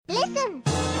Listen!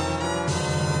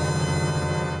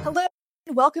 Hello,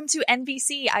 and welcome to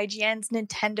NVC, IGN's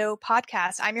Nintendo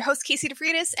podcast. I'm your host, Casey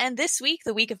DeFreitas, and this week,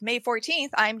 the week of May 14th,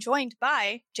 I'm joined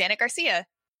by Janet Garcia.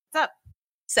 What's up?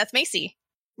 Seth Macy.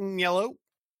 Yellow.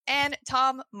 And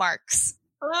Tom Marks.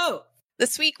 Hello.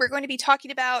 This week, we're going to be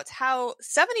talking about how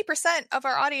 70% of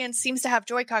our audience seems to have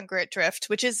Joy-Con drift,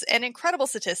 which is an incredible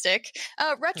statistic,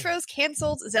 Retro's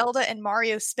canceled Zelda and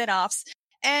Mario spin-offs,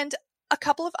 and a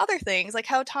couple of other things, like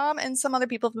how Tom and some other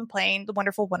people have been playing The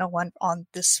Wonderful 101 on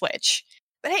the Switch.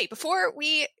 But hey, before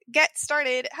we get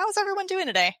started, how's everyone doing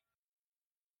today?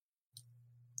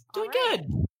 Doing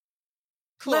good.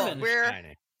 Cool.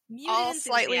 We're all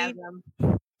slightly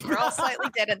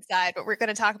dead inside, but we're going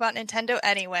to talk about Nintendo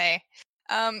anyway.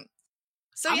 I'm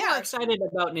more excited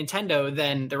about Nintendo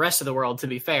than the rest of the world, to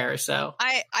be fair. So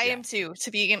I am too.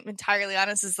 To be entirely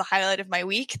honest, this is the highlight of my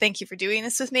week. Thank you for doing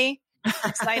this with me.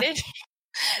 I'm excited.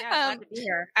 Yeah, glad to be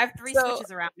here. I have three Switches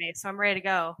around me, so I'm ready to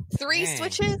go. Three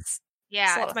Switches?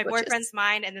 Yeah, it's my boyfriend's,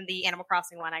 mine, and then the Animal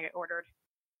Crossing one I ordered.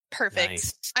 Perfect.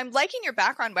 Nice. I'm liking your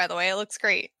background, by the way. It looks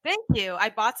great. Thank you. I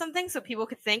bought something so people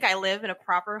could think I live in a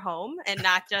proper home and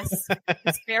not just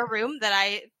a spare room that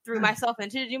I threw myself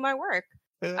into to do my work.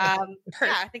 Yeah,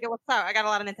 I think it works out. I got a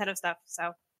lot of Nintendo stuff,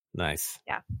 so. Nice.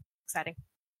 Yeah, exciting.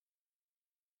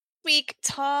 This week,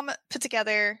 Tom put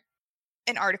together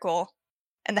an article,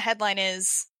 and the headline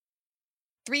is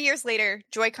 3 years later,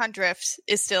 Joy-Con drift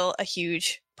is still a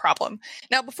huge problem.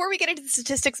 Now, before we get into the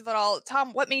statistics of it all,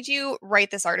 Tom, what made you write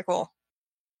this article?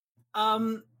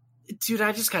 Dude,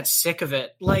 I just got sick of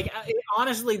it. Like,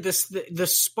 honestly, the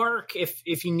spark,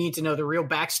 if you need to know the real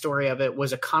backstory of it,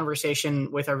 was a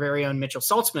conversation with our very own Mitchell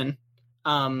Saltzman.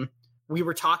 We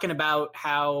were talking about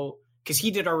how, because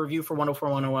he did our review for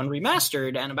 104-101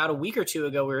 Remastered, and about a week or two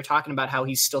ago, we were talking about how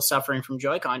he's still suffering from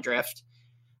Joy-Con drift.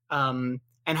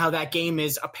 And how that game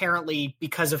is apparently,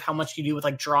 because of how much you do with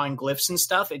like drawing glyphs and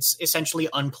stuff, it's essentially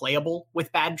unplayable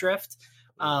with bad drift.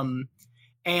 And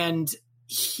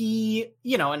he,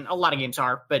 and a lot of games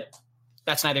are, but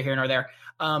that's neither here nor there.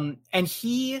 And I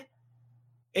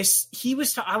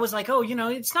was like, oh,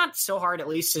 it's not so hard at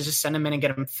least to just send him in and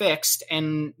get him fixed.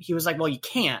 And he was like, well, you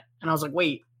can't. And I was like,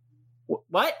 wait,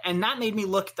 what? And that made me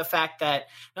look at the fact that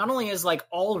not only is like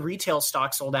all retail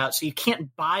stock sold out, so you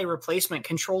can't buy replacement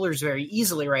controllers very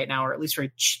easily right now, or at least for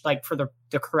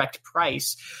the correct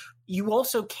price. You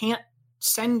also can't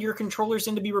send your controllers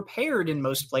in to be repaired in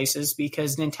most places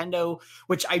because Nintendo,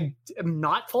 which I am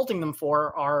not faulting them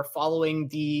for, are following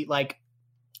the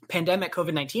pandemic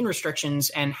COVID-19 restrictions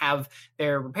and have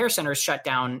their repair centers shut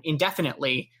down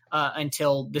indefinitely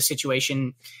until the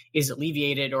situation is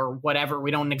alleviated or whatever.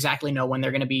 We don't exactly know when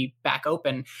they're going to be back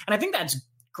open. And I think that's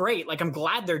great. Like, I'm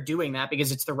glad they're doing that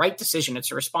because it's the right decision.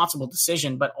 It's a responsible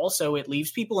decision, but also it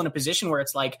leaves people in a position where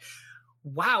it's like,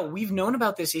 wow, we've known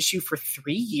about this issue for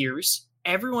 3 years.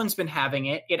 Everyone's been having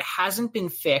it. It hasn't been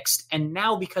fixed. And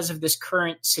now because of this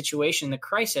current situation, the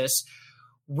crisis,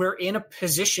 we're in a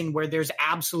position where there's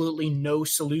absolutely no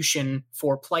solution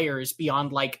for players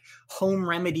beyond like home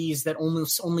remedies that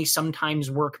only sometimes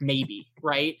work, maybe,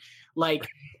 right? Like,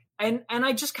 and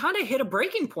I just kind of hit a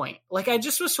breaking point. Like, I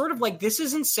just was sort of like, this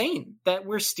is insane that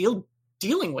we're still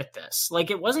dealing with this.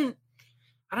 Like, it wasn't,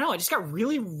 I don't know. I just got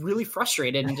really, really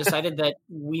frustrated and decided that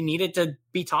we needed to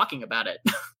be talking about it.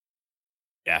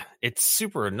 Yeah, it's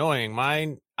super annoying.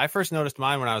 I first noticed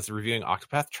mine when I was reviewing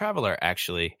Octopath Traveler,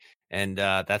 actually. And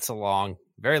that's a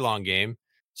very long game.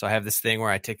 So I have this thing where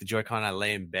I take the Joy-Con, I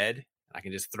lay in bed, and I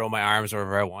can just throw my arms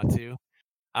wherever I want to.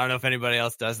 I don't know if anybody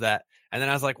else does that. And then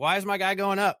I was like, why is my guy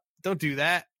going up? Don't do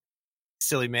that.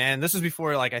 Silly man. This was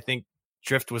before, I think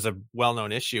drift was a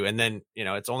well-known issue. And then,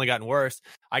 it's only gotten worse.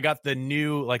 I got the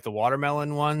new, the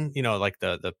watermelon one,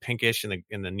 the pinkish and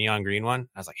the neon green one.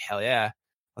 I was like, hell yeah,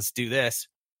 let's do this.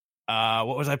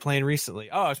 What was I playing recently?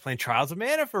 Oh, I was playing Trials of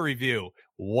Mana for review.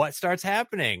 What starts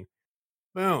happening?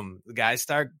 Boom, the guys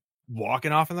start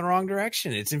walking off in the wrong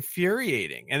direction. It's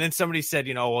infuriating. And then somebody said,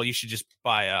 well, you should just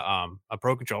buy a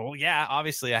Pro Controller. Well, yeah,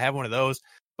 obviously I have one of those,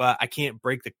 but I can't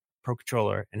break the Pro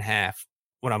Controller in half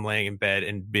when I'm laying in bed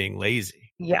and being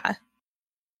lazy. Yeah.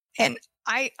 And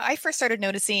I first started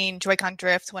noticing Joy-Con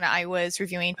drift when I was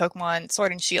reviewing Pokemon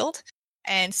Sword and Shield.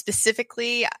 And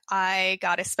specifically, I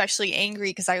got especially angry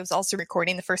because I was also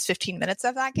recording the first 15 minutes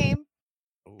of that game.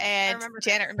 And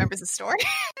Janet remembers the story.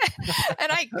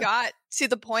 And I got to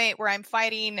the point where I'm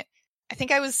fighting, I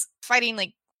think I was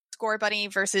fighting Score Bunny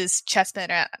versus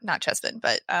Chespin, not Chespin,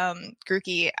 but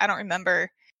Grookey. I don't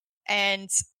remember. And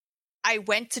I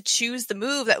went to choose the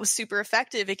move that was super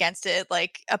effective against it,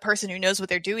 like a person who knows what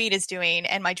they're doing is doing,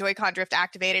 and my Joy-Con drift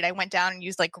activated. I went down and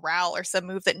used like Growl or some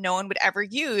move that no one would ever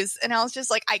use, and I was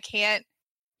just like, I can't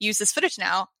use this footage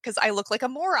now because I look like a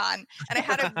moron. And I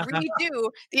had to redo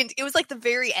it was like the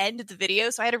very end of the video,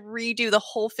 so I had to redo the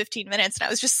whole 15 minutes, and I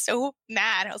was just so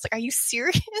mad. I was like, are you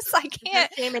serious? I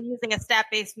can't. Shame in using a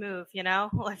stat-based move,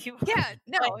 Like yeah,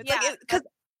 no, it's like because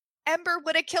Ember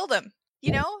would have killed him,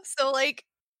 So like,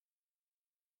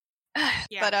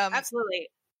 yeah, but absolutely,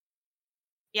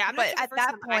 yeah. I'm but at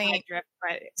that point, drift,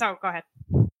 but so go ahead.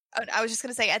 I was just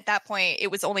going to say, at that point,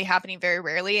 it was only happening very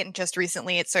rarely, and just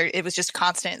recently it was just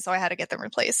constant, so I had to get them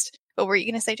replaced. What were you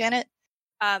going to say, Janet?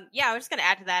 Yeah, I was just going to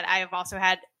add to that. I have also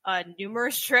had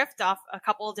numerous drift off a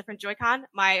couple of different Joy-Con.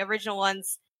 My original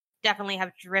ones definitely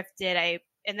have drifted.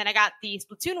 And then I got the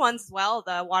Splatoon ones as well,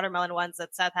 the watermelon ones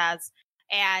that Seth has.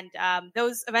 And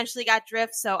those eventually got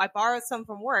drift, so I borrowed some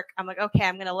from work. I'm like, okay,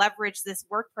 I'm going to leverage this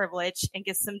work privilege and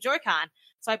get some Joy-Con.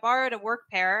 So I borrowed a work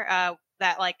pair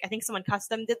that, like, I think someone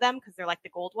custom did them because they're like the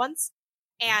gold ones.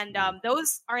 And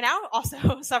those are now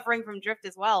also suffering from drift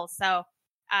as well. So,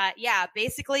 yeah,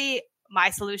 basically my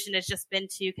solution has just been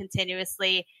to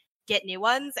continuously get new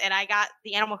ones. And I got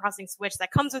the Animal Crossing Switch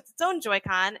that comes with its own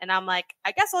Joy-Con. And I'm like,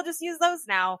 I guess I'll just use those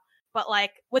now. But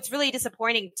like, what's really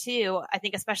disappointing too, I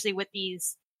think, especially with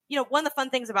these, one of the fun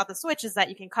things about the Switch is that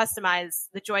you can customize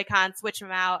the Joy-Con, switch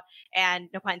them out, and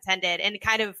no pun intended, and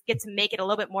kind of get to make it a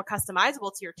little bit more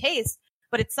customizable to your taste.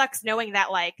 But it sucks knowing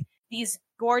that like these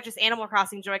gorgeous Animal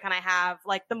Crossing Joy-Con I have,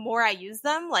 like the more I use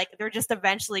them, like they're just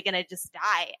eventually going to just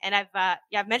die. And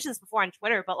I've mentioned this before on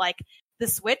Twitter, but like the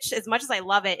Switch, as much as I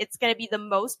love it, it's going to be the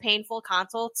most painful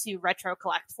console to retro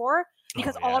collect for.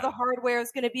 Because all the hardware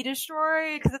is going to be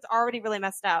destroyed because it's already really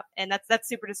messed up. And that's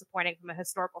super disappointing from a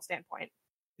historical standpoint.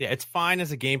 Yeah, it's fine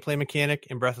as a gameplay mechanic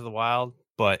in Breath of the Wild,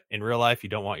 but in real life, you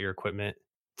don't want your equipment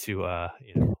to,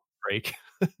 break.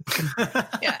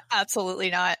 Yeah, absolutely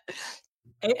not.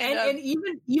 And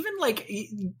even like,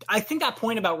 I think that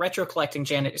point about retro collecting,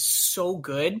 Janet, is so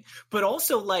good. But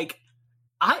also, like,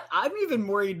 I'm even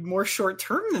worried more short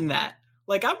term than that.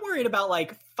 Like, I'm worried about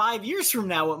like 5 years from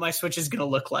now what my Switch is going to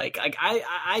look like. Like,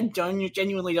 I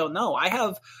genuinely don't know. I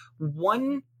have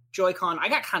one Joy-Con. I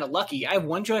got kind of lucky. I have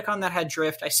one Joy-Con that had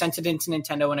drift. I sent it into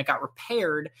Nintendo and it got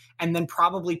repaired. And then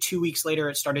probably 2 weeks later,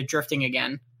 it started drifting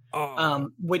again.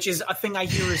 Which is a thing I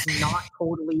hear is not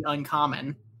totally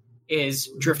uncommon, is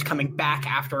drift coming back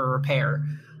after a repair.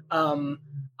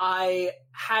 I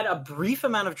had a brief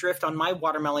amount of drift on my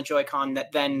watermelon Joy-Con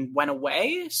that then went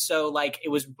away. So like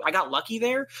I got lucky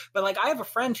there, but like I have a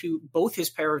friend who both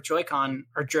his pair of Joy-Con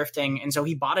are drifting. And so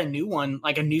he bought a new one,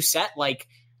 like a new set, like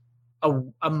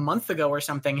a month ago or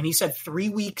something. And he said 3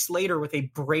 weeks later with a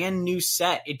brand new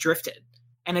set, it drifted.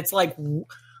 And it's like,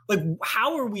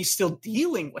 how are we still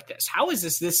dealing with this? How is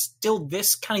this still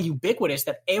this kind of ubiquitous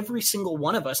that every single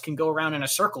one of us can go around in a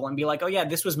circle and be like, oh yeah,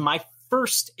 this was my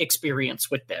first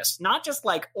experience with this, not just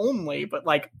like only, but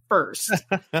like first.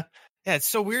 Yeah, it's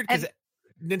so weird because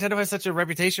Nintendo has such a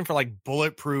reputation for like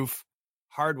bulletproof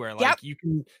hardware. Like you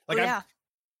can, like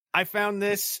I found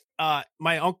this.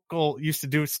 My uncle used to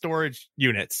do storage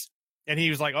units, and he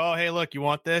was like, "Oh, hey, look, you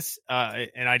want this?"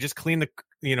 And I just cleaned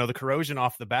the corrosion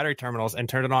off the battery terminals and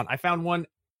turned it on. I found one.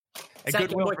 Is that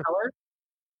Game Boy Color?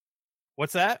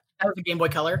 What's that? That was a Game Boy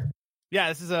Color. Yeah,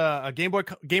 this is a Game Boy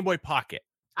Pocket.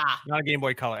 Not a Game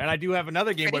Boy Color. And I do have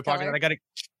another Game Boy Pocket that I got to...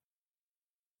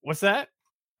 What's that?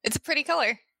 It's a pretty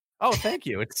color. Oh, thank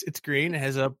you. It's green. It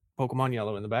has a Pokemon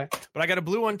yellow in the back. But I got a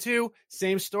blue one too.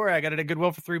 Same story. I got it at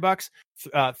Goodwill for $3.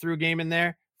 Threw a game in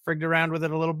there. Frigged around with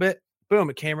it a little bit. Boom,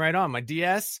 it came right on. My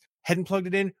DS, hadn't plugged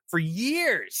it in for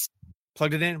years.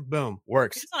 Plugged it in, boom,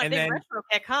 works. It's not a big retro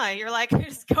pick, huh? You're like, you're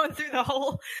just going through the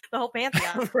whole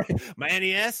pantheon. Right. My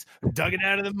NES, dug it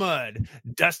out of the mud,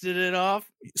 dusted it off,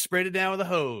 sprayed it down with a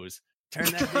hose, turned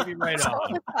that baby right off.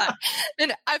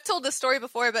 And I've told this story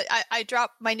before, but I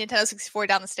dropped my Nintendo 64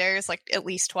 down the stairs like at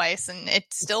least twice, and it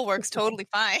still works totally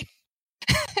fine.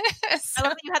 I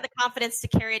love that you had the confidence to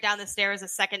carry it down the stairs a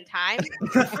second time.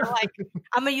 You're like,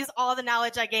 I'm gonna use all the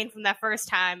knowledge I gained from that first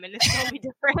time, and it's gonna be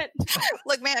different.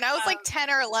 Look, man, I was like 10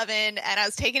 or 11, and I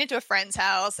was taking it to a friend's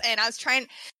house, and I was trying.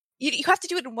 You have to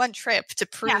do it in one trip to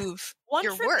prove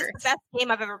your worth. Is the best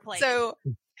game I've ever played. So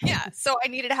I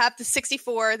needed to have the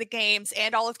 64, the games,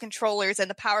 and all of controllers and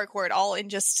the power cord all in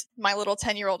just my little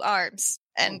 10-year-old arms,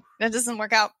 and that doesn't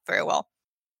work out very well.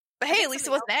 But hey, at least it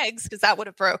wasn't eggs, because that would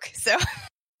have broke. So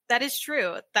that is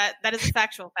true. That is a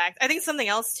factual fact. I think something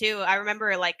else too. I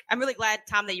remember, like, I'm really glad,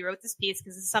 Tom, that you wrote this piece,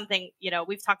 because it's something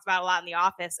we've talked about a lot in the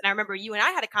office. And I remember you and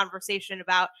I had a conversation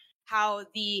about how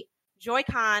the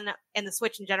Joy-Con and the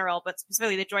Switch in general, but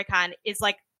specifically the Joy-Con, is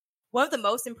like one of the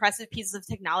most impressive pieces of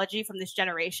technology from this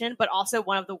generation, but also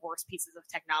one of the worst pieces of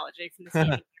technology from this gaming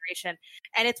generation.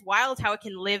 And it's wild how it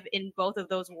can live in both of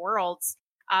those worlds.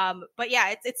 But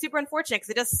yeah, it's super unfortunate because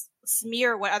it does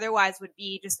smear what otherwise would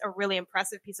be just a really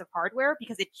impressive piece of hardware,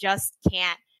 because it just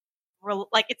can't,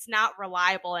 it's not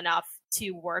reliable enough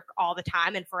to work all the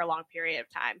time and for a long period of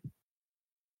time.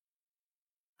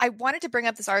 I wanted to bring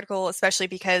up this article especially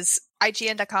because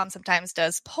IGN.com sometimes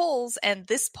does polls, and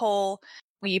this poll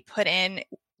we put in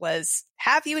was,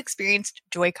 have you experienced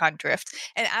Joy-Con drift?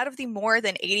 And out of the more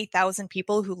than 80,000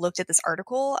 people who looked at this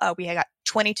article, we got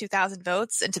 22,000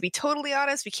 votes. And to be totally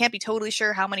honest, we can't be totally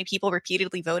sure how many people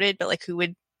repeatedly voted, but like, who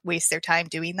would waste their time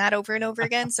doing that over and over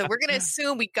again? So we're going to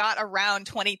assume we got around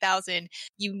 20,000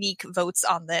 unique votes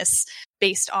on this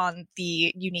based on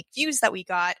the unique views that we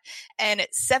got. And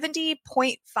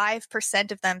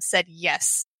 70.5% of them said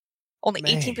yes. Only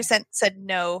 18% said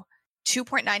no.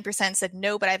 2.9% said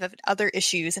no, but I have other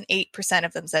issues, and 8%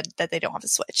 of them said that they don't have a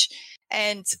Switch.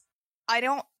 And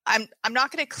I'm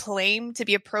not going to claim to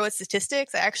be a pro at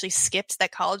statistics. I actually skipped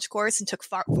that college course and took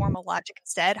formal logic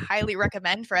instead. Highly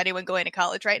recommend for anyone going to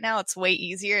college right now. It's way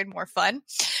easier and more fun.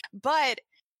 But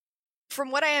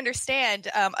from what I understand,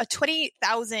 a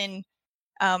 20,000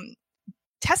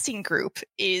 testing group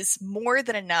is more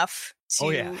than enough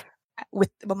to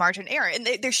with a margin of error. And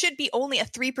there should be only a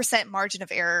 3% margin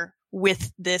of error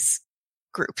with this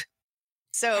group.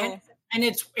 So,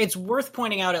 and it's worth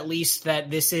pointing out at least that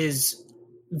this is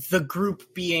the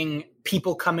group being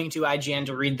people coming to IGN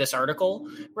to read this article,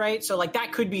 right? So like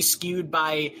that could be skewed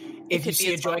by, if you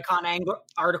see a Joy-Con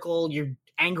article, you're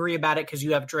angry about it because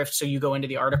you have drift, so you go into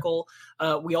the article.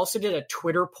 We also did a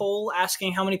Twitter poll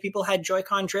asking how many people had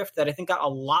Joy-Con drift that I think got a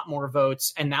lot more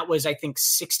votes, and that was, I think,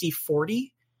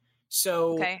 60-40.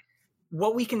 So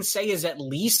what we can say is at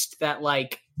least that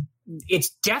like it's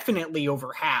definitely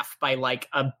over half by like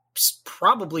a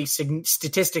probably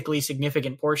statistically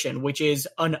significant portion, which is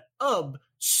an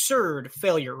absurd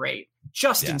failure rate.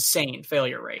 Just insane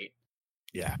failure rate.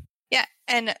 Yeah. Yeah.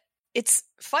 And it's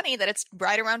funny that it's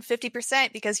right around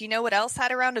 50%, because you know what else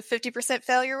had around a 50%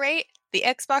 failure rate? The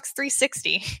Xbox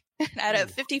 360 at a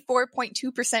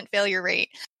 54.2% failure rate.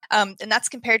 And that's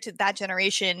compared to that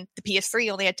generation. The PS3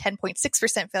 only had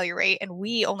 10.6% failure rate, and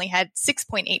Wii only had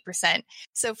 6.8%.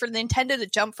 So for Nintendo to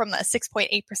jump from a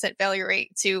 6.8% failure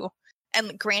rate to,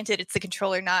 and granted, it's the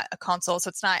controller, not a console, so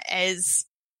it's not as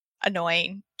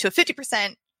annoying, to a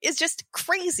 50% is just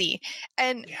crazy.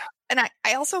 And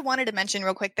I also wanted to mention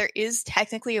real quick, there is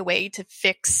technically a way to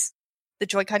fix the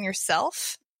Joy-Con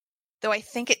yourself, though I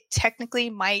think it technically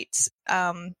might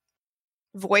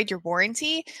void your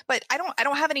warranty. But I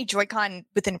don't have any Joy-Con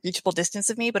within reachable distance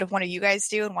of me, but if one of you guys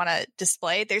do and want to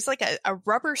display, there's like a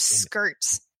rubber skirt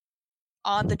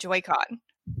on the Joy-Con.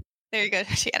 There you go,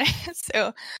 Shannon.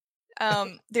 So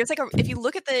there's like if you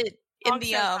look at the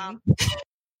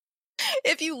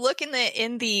if you look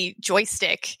in the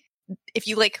joystick, if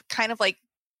you like kind of like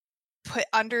put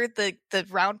under the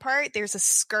round part, there's a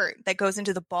skirt that goes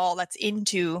into the ball that's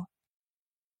into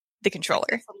the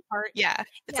controller. Part. Yeah,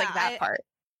 it's like that part.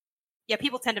 Yeah,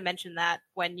 people tend to mention that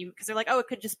because they're like, oh, it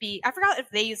could just be, I forgot if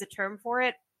they use a term for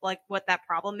it, like what that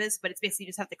problem is, but it's basically you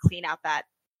just have to clean out that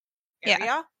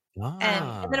area. Yeah.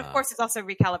 And then of course there's also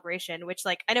recalibration, which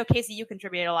like I know Casey, you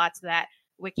contributed a lot to that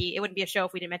wiki. It wouldn't be a show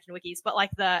if we didn't mention wikis, but like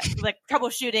the like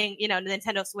troubleshooting, the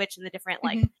Nintendo Switch and the different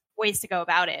like ways to go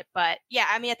about it. But yeah,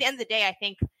 I mean at the end of the day, I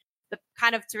think the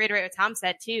kind of to reiterate what Tom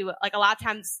said too, like a lot of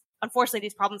times unfortunately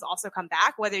these problems also come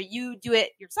back, whether you do it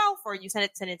yourself or you send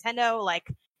it to Nintendo,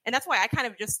 like, and that's why I kind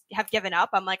of just have given up.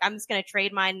 I'm like, I'm just going to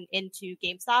trade mine into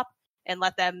GameStop and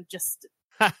let them just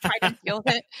try to deal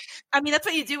with it. I mean, that's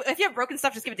what you do. If you have broken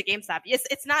stuff, just give it to GameStop.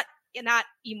 It's not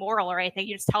immoral or anything.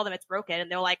 You just tell them it's broken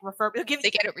and they'll like they'll give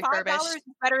it $5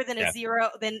 better than a zero,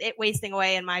 than it wasting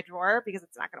away in my drawer because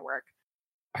it's not going to work.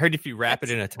 I heard if you wrap it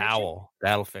in a towel,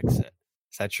 that'll fix it.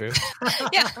 Is that true?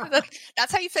 Yeah,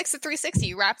 that's how you fix the 360.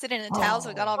 You wrapped it in a towel so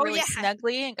it got all really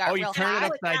snuggly and got real hot. You turn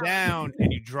it upside down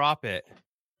and you drop it.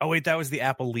 Oh wait, that was the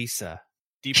Apple Lisa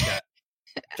deep cut.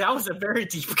 That was a very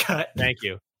deep cut. Thank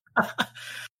you.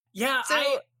 Yeah, so,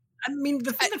 I mean,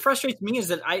 the thing that frustrates me is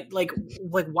that I like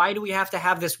why do we have to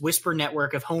have this whisper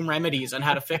network of home remedies on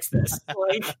how to fix this?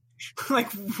 like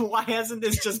why hasn't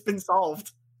this just been solved?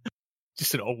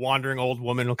 Just a wandering old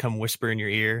woman will come whisper in your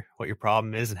ear what your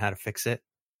problem is and how to fix it.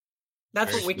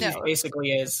 That's what Wikis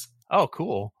basically is. Oh,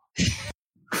 cool.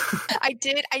 I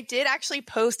did actually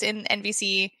post in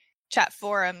NVC chat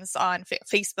forums on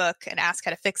Facebook and ask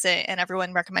how to fix it, and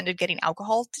everyone recommended getting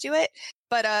alcohol to do it.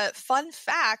 But fun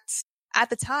fact, at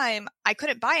the time, I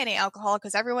couldn't buy any alcohol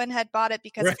because everyone had bought it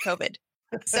because of COVID.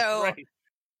 So Right.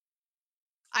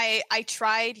 I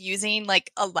tried using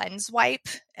like a lens wipe,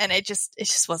 and it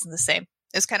just wasn't the same.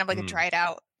 It was kind of like a dried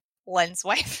out lens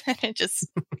wipe, and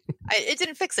it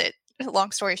didn't fix it.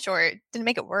 Long story short, it didn't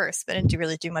make it worse, but it didn't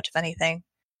really do much of anything.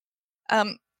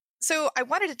 So I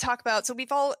wanted to talk about, so we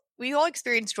all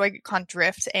experienced Joy-Con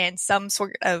drift and some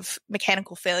sort of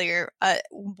mechanical failure.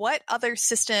 What other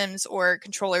systems or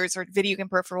controllers or video game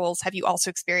peripherals have you also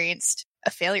experienced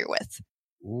a failure with?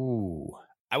 Ooh.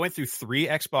 I went through 3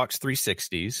 Xbox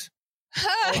 360s.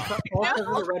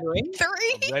 The Red Ring?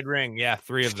 3? Red Ring, yeah,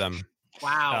 3 of them.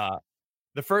 Wow.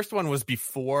 The first one was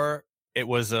before it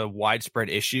was a widespread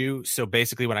issue. So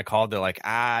basically when I called, they're like,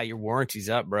 your warranty's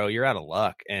up, bro. You're out of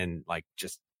luck. And like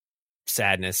just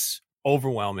sadness,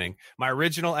 overwhelming. My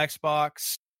original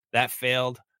Xbox, that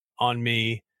failed on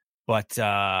me. But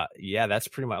yeah, that's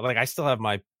pretty much, like, I still have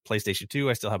my PlayStation 2.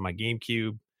 I still have my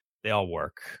GameCube. They all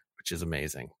work, which is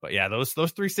amazing. But yeah, those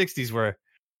 360s were,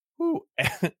 whew.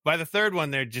 By the third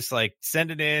one, they're just like,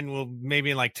 send it in. We'll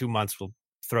maybe in like 2 months, we'll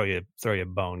throw you a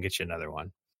bone, get you another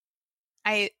one.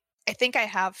 I think I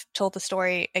have told the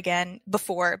story again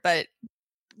before, but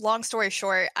long story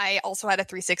short, I also had a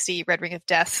 360 Red Ring of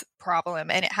Death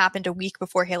problem, and it happened a week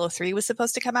before Halo 3 was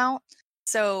supposed to come out.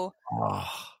 So,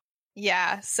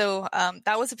 yeah, so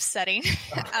that was upsetting.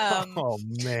 Oh,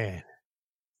 man.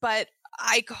 But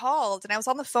I called, and I was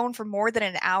on the phone for more than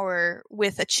an hour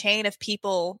with a chain of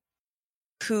people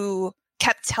who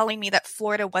kept telling me that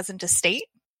Florida wasn't a state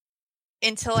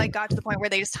until I got to the point where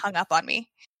they just hung up on me.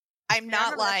 I'm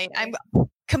not lying. I'm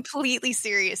completely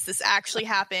serious. This actually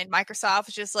happened. Microsoft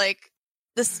was just like,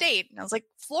 the state. And I was like,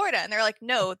 Florida. And they're like,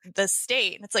 no, the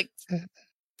state. And it's like,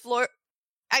 Florida.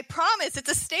 I promise it's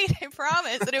a state. I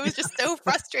promise. And it was just so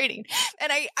frustrating.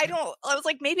 And I was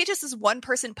like, maybe it just is one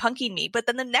person punking me. But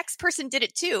then the next person did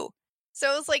it too. So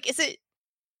I was like, is it?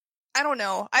 I don't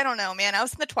know, man. I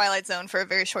was in the Twilight Zone for a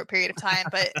very short period of time,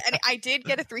 but and I did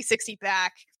get a 360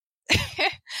 back.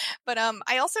 But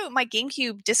I also, my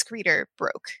GameCube disc reader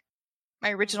broke.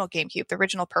 My original GameCube, the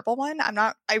original purple one.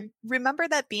 I remember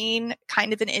that being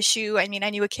kind of an issue. I mean, I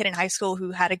knew a kid in high school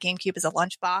who had a GameCube as a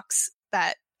lunchbox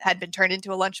that had been turned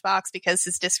into a lunchbox because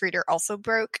his disc reader also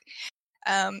broke.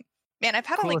 Man, I've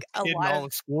had like a lot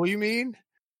of school, you mean?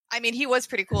 I mean, he was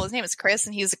pretty cool. His name is Chris,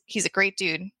 and he's a great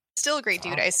dude. Still a great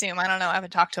dude, I assume. I don't know. I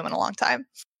haven't talked to him in a long time.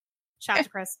 Shout out to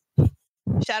Chris.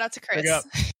 Shout out to Chris.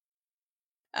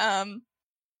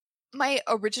 My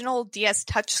original DS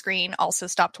touchscreen also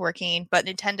stopped working, but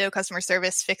Nintendo customer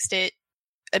service fixed it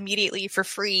immediately for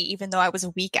free, even though I was a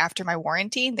week after my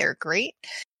warranty. They're great.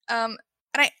 And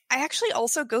I actually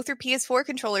also go through PS4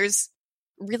 controllers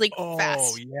really fast.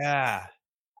 Oh, yeah.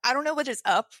 I don't know what is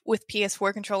up with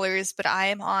PS4 controllers, but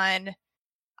I'm on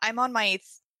my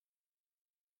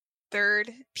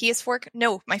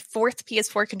my fourth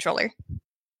PS4 controller.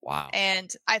 Wow.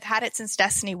 And I've had it since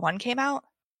Destiny 1 came out.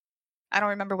 I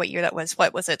don't remember what year that was.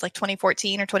 What was it, like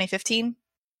 2014 or 2015?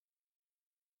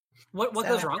 What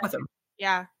goes wrong with them?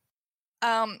 Yeah.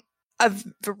 A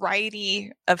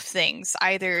variety of things.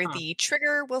 Either the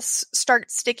trigger will start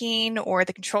sticking, or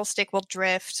the control stick will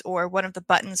drift, or one of the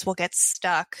buttons will get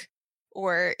stuck,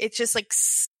 or it's just like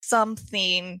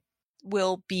something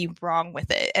will be wrong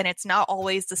with it. And it's not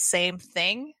always the same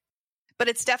thing, but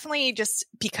it's definitely just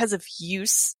because of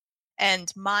use.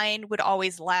 And mine would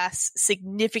always last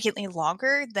significantly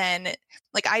longer than,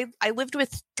 like, I lived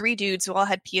with 3 dudes who all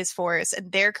had PS4s,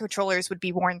 and their controllers would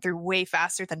be worn through way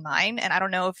faster than mine. And I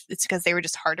don't know if it's because they were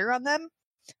just harder on them,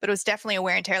 but it was definitely a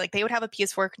wear and tear. Like, they would have a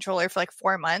PS4 controller for like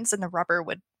 4 months, and the rubber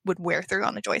would wear through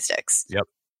on the joysticks. Yep.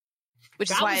 Which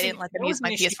is why I didn't let them use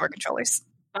my PS4 controllers.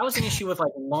 That was an issue with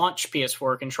like launch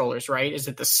PS4 controllers, right? Is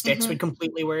that the sticks would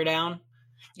completely wear down?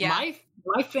 Yeah.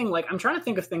 My thing, like, I'm trying to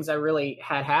think of things I really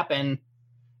had happen.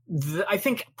 I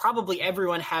think probably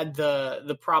everyone had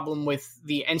the problem with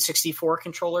the N64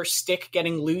 controller stick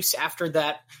getting loose after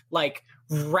that, like,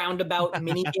 roundabout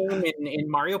mini game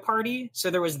in Mario Party. So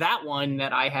there was that one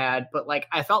that I had, but like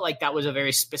I felt like that was a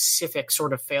very specific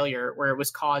sort of failure where it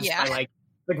was caused by like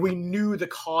we knew the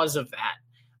cause of that.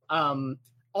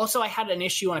 Also, I had an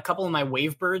issue on a couple of my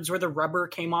Wavebirds where the rubber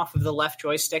came off of the left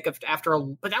joystick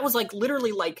but that was like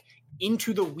literally like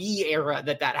into the Wii era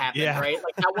that happened, right?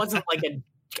 Like that wasn't like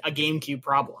a GameCube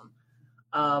problem.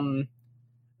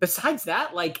 Besides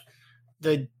that, like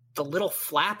the little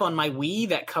flap on my Wii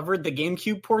that covered the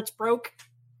GameCube ports broke.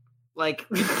 Like,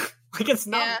 like it's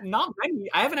not many.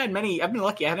 I've been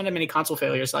lucky. I haven't had many console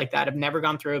failures like that. I've never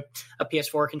gone through a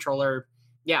PS4 controller.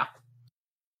 Yeah.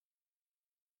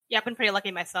 Yeah, I've been pretty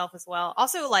lucky myself as well.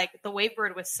 Also, like, the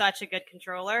Wavebird was such a good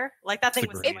controller. Like, that thing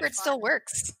was so much Wavebird fun. still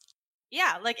works.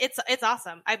 Yeah, like, it's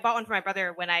awesome. I bought one for my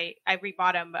brother when I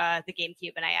rebought him the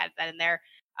GameCube, and I added that in there.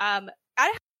 I didn't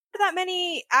have that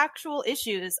many actual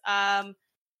issues.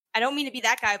 I don't mean to be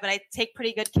that guy, but I take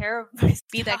pretty good care of myself.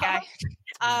 Be that guy.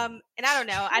 And I don't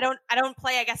know. I don't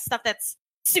play, I guess, stuff that's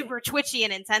super twitchy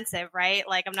and intensive, right?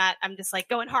 Like, I'm just like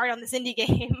going hard on this indie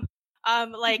game.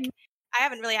 Like, I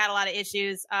haven't really had a lot of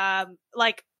issues.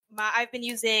 Like, I've been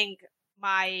using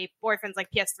my boyfriend's like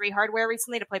PS3 hardware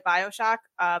recently to play BioShock.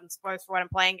 Spoilers for what I'm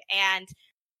playing, and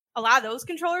a lot of those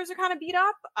controllers are kind of beat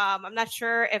up. I'm not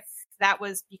sure if that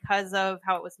was because of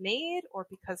how it was made or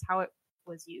because how it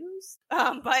was used.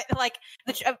 But like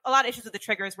a lot of issues with the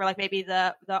triggers where like maybe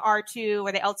the R2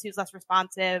 or the L2 is less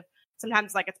responsive.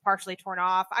 Sometimes like it's partially torn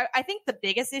off. I think the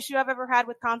biggest issue I've ever had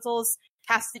with consoles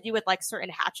has to do with like certain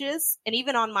hatches. And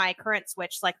even on my current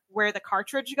Switch, like where the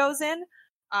cartridge goes in,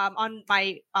 on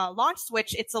my launch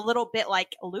Switch, it's a little bit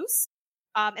like loose.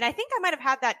 And I think I might have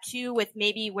had that too with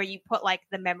maybe where you put like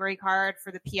the memory card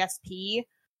for the PSP,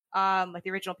 like the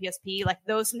original PSP, like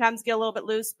those sometimes get a little bit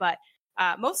loose, but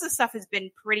most of the stuff has been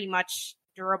pretty much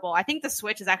durable. I think the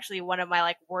Switch is actually one of my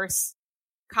like worst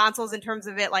consoles in terms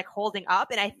of it like holding up.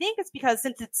 And I think it's because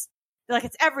since it's like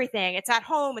it's everything, it's at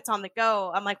home, it's on the go.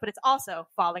 I'm like, but it's also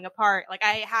falling apart. Like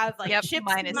I have like chips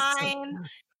in mine.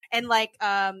 And like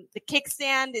the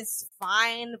kickstand is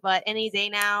fine, but any day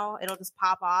now it'll just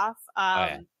pop off.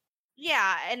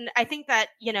 Yeah, and I think that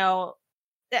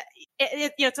that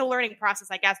it's a learning process,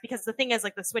 I guess, because the thing is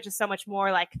like the Switch is so much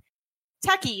more like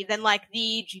techy than like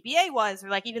the GBA was, or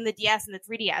like even the DS and the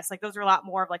 3DS. Like those are a lot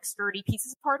more of like sturdy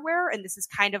pieces of hardware, and this is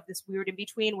kind of this weird in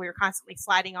between where you're constantly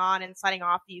sliding on and sliding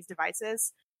off these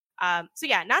devices. So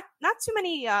yeah, not too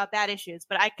many bad issues,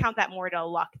 but I count that more to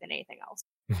luck than anything else.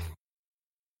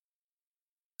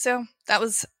 So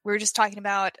we were just talking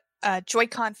about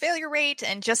Joy-Con failure rate,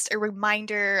 and just a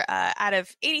reminder, out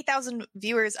of 80,000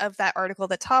 viewers of that article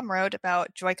that Tom wrote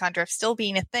about Joy-Con drift still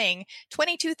being a thing,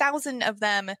 22,000 of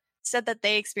them said that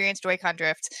they experienced Joy-Con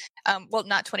drift. Well,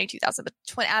 not 22,000,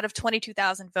 but out of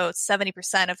 22,000 votes,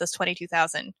 70% of those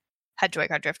 22,000 had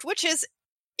Joy-Con drift, which is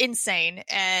insane.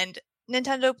 And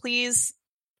Nintendo, please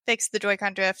fix the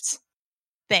Joy-Con drift.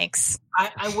 Thanks.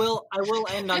 I will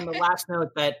end on the last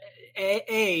note that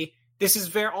this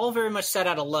is all very much set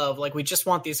out of love. Like we just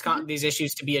want these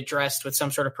issues to be addressed with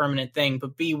some sort of permanent thing.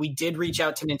 But B, we did reach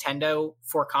out to Nintendo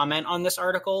for comment on this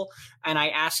article, and I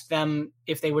asked them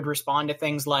if they would respond to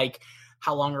things like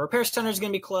how long a repair center is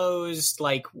going to be closed,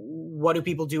 like what do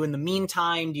people do in the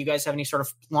meantime? Do you guys have any sort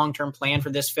of long-term plan for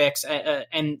this fix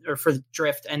or for the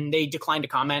drift? And they declined to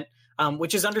comment.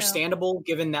 Which is understandable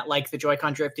given that like the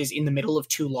Joy-Con drift is in the middle of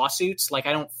 2 lawsuits. Like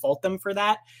I don't fault them for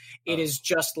that. It is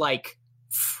just like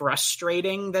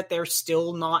frustrating that they're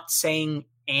still not saying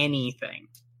anything.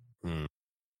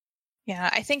 Yeah,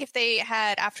 I think if they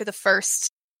had, after the first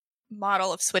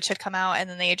model of Switch had come out and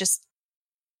then they had just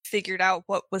figured out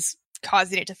what was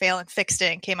causing it to fail and fixed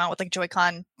it and came out with like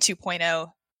Joy-Con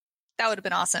 2.0, that would have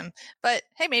been awesome. But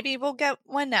hey, maybe we'll get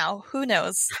one now. Who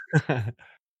knows?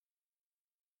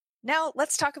 Now,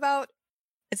 let's talk about,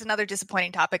 it's another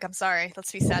disappointing topic. I'm sorry.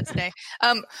 Let's be sad today.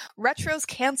 Retro's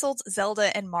canceled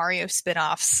Zelda and Mario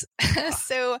spinoffs.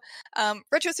 So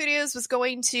Retro Studios was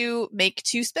going to make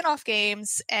 2 spinoff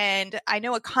games, and I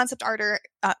know a concept artist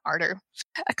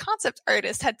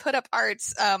had put up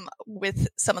arts with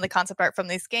some of the concept art from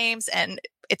these games, and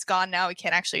it's gone now. We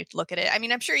can't actually look at it. I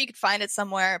mean, I'm sure you could find it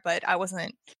somewhere, but I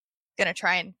wasn't going to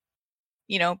try and,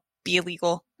 be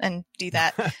illegal and do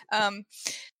that.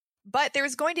 But there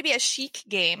was going to be a Sheik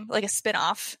game, like a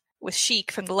spin-off with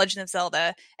Sheik from The Legend of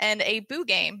Zelda, and a Boo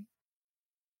game.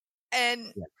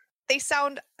 And they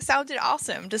sounded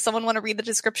awesome. Does someone want to read the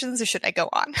descriptions, or should I go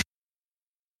on?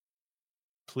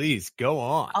 Please, go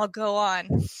on. I'll go on.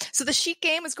 So the Sheik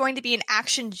game is going to be an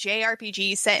action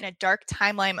JRPG set in a dark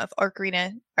timeline of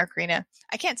Ocarina.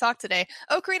 I can't talk today.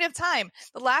 Ocarina of Time.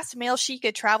 The last male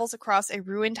Sheikah travels across a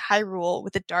ruined Hyrule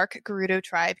with the Dark Gerudo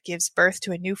tribe gives birth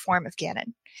to a new form of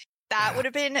Ganon. That would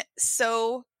have been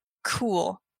so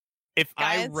cool. If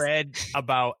guys. I read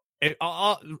about it,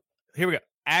 here we go.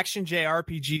 Action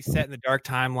JRPG set in the dark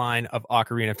timeline of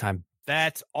Ocarina of Time.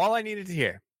 That's all I needed to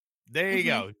hear. There you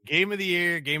go. Game of the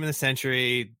year, game of the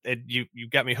century. You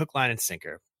got me hook, line, and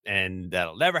sinker. And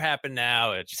that'll never happen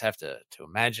now. I just have to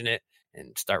imagine it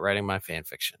and start writing my fan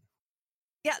fiction.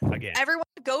 Yeah, again. Everyone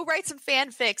go write some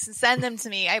fanfics and send them to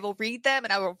me. I will read them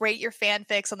and I will rate your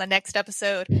fanfics on the next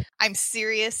episode. I'm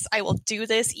serious. I will do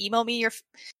this. Email me your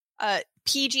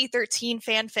PG-13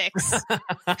 fanfics.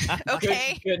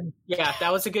 Okay, Good. Yeah,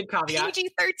 that was a good caveat.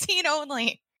 PG-13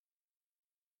 only.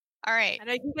 All right, I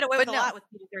know you can get away But with no. a lot with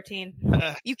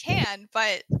PG-13. you can,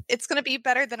 but it's going to be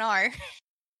better than our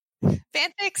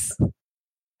fanfics.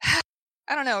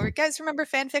 I don't know. You guys remember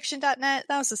fanfiction.net?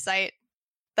 That was a site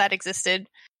that existed.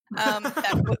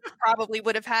 That probably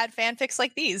would have had fanfics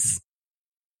like these.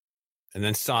 And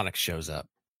then Sonic shows up.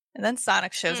 And then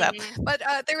Sonic shows up. But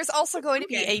there was also going to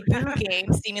be a Boo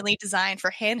game seemingly designed for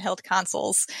handheld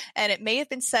consoles. And it may have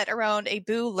been set around a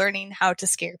Boo learning how to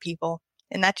scare people.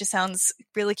 And that just sounds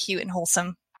really cute and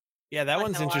wholesome. Yeah, that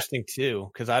one's interesting too,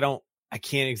 because I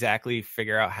can't exactly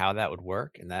figure out how that would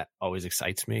work. And that always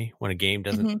excites me when a game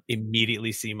doesn't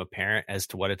immediately seem apparent as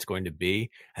to what it's going to be.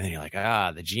 And then you're like,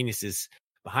 the geniuses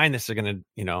behind this are going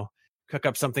to, cook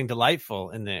up something delightful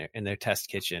in their test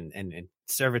kitchen and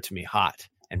serve it to me hot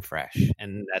and fresh.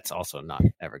 And that's also not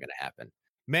ever going to happen.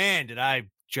 Man, did I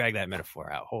drag that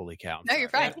metaphor out. Holy cow. No, you're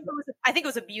fine. I think it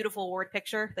was a beautiful word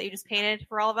picture that you just painted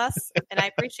for all of us, and I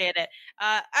appreciate it.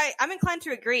 I'm inclined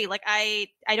to agree. Like, I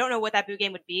don't know what that Boo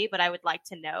game would be, but I would like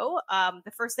to know.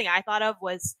 The first thing I thought of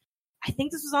was, I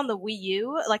think this was on the Wii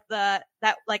U, like that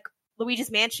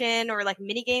Luigi's Mansion or like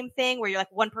mini game thing where you're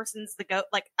like one person's the goat.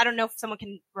 Like, I don't know if someone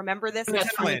can remember this.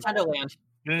 Nintendo Land.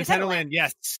 Nintendo Land,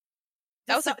 yes.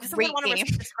 That was a great want to game.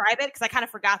 describe it because I kind of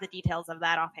forgot the details of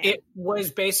that offhand. It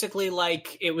was basically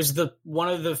like it was one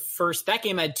of the first. That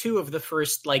game had two of the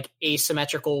first like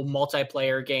asymmetrical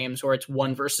multiplayer games where it's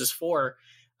 1 versus 4,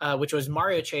 which was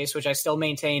Mario Chase, which I still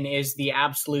maintain is the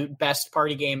absolute best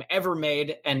party game ever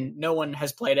made, and no one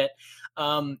has played it.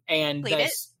 And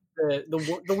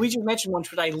the Luigi Mansion one,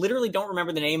 which I literally don't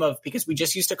remember the name of because we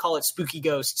just used to call it Spooky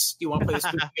Ghosts. Do you want to play the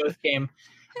Spooky Ghost game?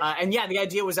 And yeah, the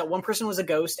idea was that one person was a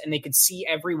ghost and they could see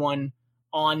everyone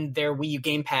on their Wii U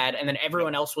gamepad, and then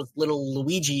everyone else was little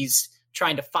Luigis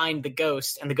trying to find the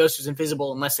ghost, and the ghost was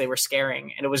invisible unless they were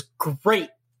scaring, and it was great.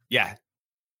 Yeah.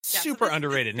 Super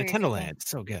underrated. Nintendo Land,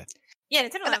 so good. Yeah,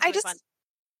 Nintendo Land was fun.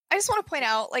 I just want to point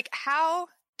out, like, how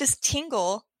does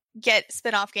Tingle get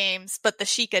spin-off games, but the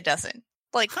Sheikah doesn't?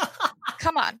 Like,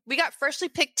 come on. We got freshly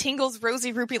picked Tingle's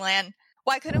Rosy Rupee Land.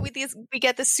 Why couldn't we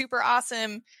get this super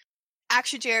awesome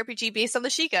action JRPG based on the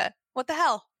Sheikah? What the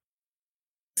hell?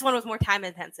 This one was more time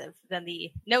intensive than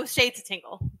the no shade to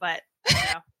Tingle, but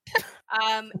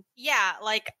yeah,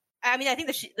 like, I mean, I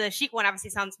think the Sheik one obviously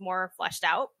sounds more fleshed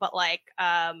out, but like,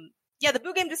 the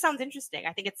Boo game just sounds interesting.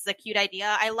 I think it's a cute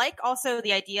idea. I like also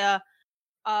the idea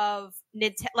of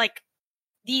like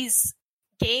these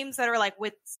games that are like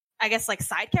with, I guess, like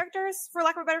side characters, for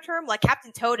lack of a better term. Like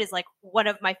Captain Toad is like one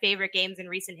of my favorite games in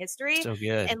recent history. So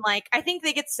good. And like, I think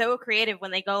they get so creative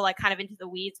when they go like kind of into the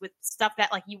weeds with stuff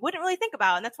that like you wouldn't really think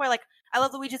about. And that's why like I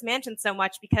love Luigi's Mansion so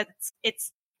much, because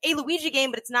it's a Luigi game,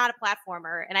 but it's not a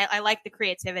platformer. And I like the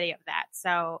creativity of that.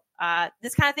 So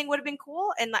this kind of thing would have been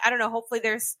cool. And I don't know, hopefully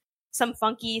there's some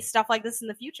funky stuff like this in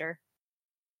the future.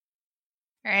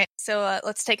 All right, so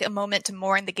let's take a moment to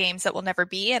mourn the games that will never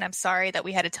be, and I'm sorry that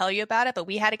we had to tell you about it, but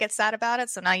we had to get sad about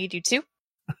it, so now you do too.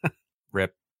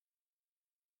 Rip.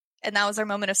 And that was our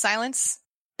moment of silence.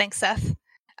 Thanks, Seth.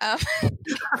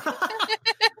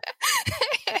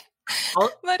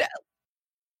 But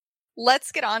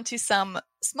let's get on to some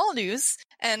small news,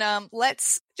 and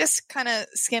let's just kind of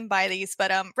skim by these. But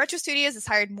Retro Studios has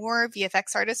hired more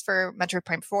VFX artists for Metroid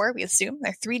Prime 4, we assume.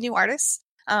 There are 3 new artists.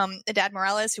 Adad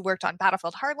Morales, who worked on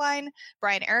Battlefield Hardline,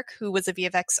 Brian Eric, who was a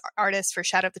VFX artist for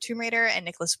Shadow of the Tomb Raider, and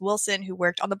Nicholas Wilson, who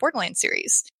worked on the Borderlands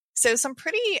series. So some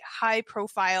pretty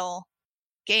high-profile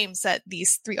games that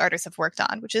these 3 artists have worked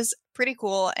on, which is pretty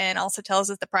cool, and also tells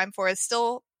us that Prime 4 is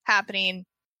still happening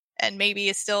and maybe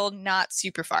is still not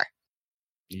super far.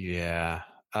 Yeah.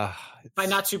 By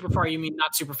not super far, you mean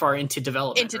not super far into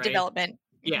development, right? Development.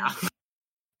 Yeah.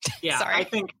 Yeah, Sorry. I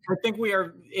think we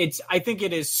are. I think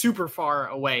it is super far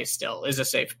away. Still, is a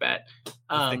safe bet.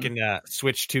 Thinking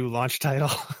Switch 2 launch title.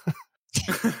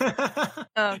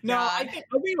 Oh, no, I think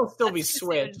it'll still be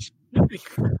Switch.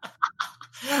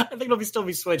 I think it'll still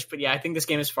be Switch, but yeah, I think this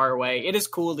game is far away. It is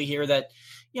cool to hear that,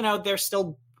 they're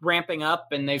still ramping up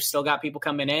and they've still got people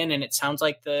coming in, and it sounds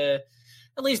like at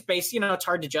least based, it's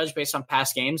hard to judge based on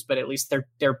past games, but at least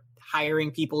they're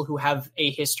hiring people who have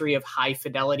a history of high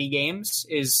fidelity games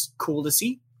is cool to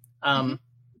see.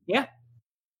 Yeah.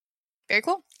 Very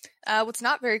cool. What's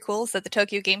not very cool is that the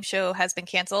Tokyo Game Show has been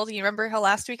canceled. You remember how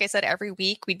last week I said every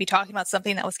week we'd be talking about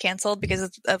something that was canceled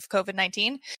because of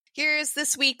COVID-19? Here's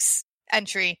this week's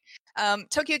entry.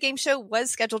 Tokyo Game Show was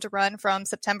scheduled to run from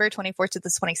September 24th to the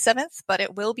 27th, but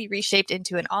it will be reshaped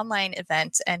into an online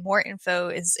event, and more info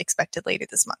is expected later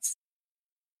this month.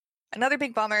 Another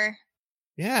big bummer.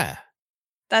 Yeah.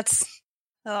 That's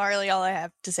really all I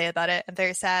have to say about it. I'm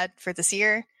very sad for this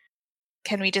year.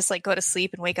 Can we just like go to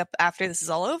sleep and wake up after this is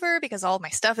all over? Because all of my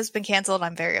stuff has been canceled.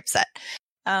 I'm very upset.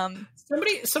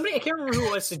 Somebody, I can't remember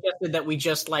who was suggested that we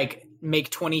just like make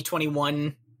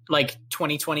 2021 like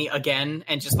 2020 again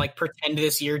and just like pretend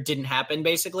this year didn't happen.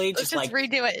 Basically, Let's just like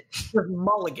redo it. Just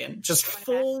mulligan, just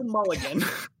full mulligan.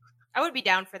 I would be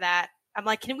down for that. I'm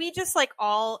like, can we just like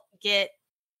all get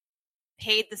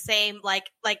paid the same, like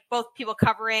both people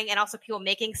covering and also people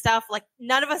making stuff? Like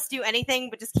none of us do anything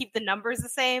but just keep the numbers the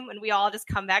same, and we all just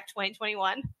come back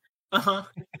 2021. Uh-huh.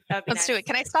 Let's do it.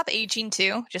 Can I stop aging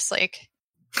too? Just like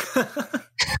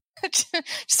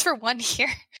just for 1 year.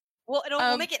 Well,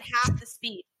 we'll make it half the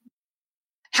speed.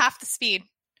 Half the speed.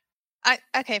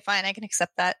 Okay, fine. I can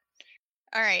accept that.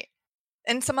 All right.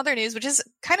 And some other news, which is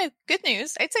kind of good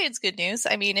news. I'd say it's good news.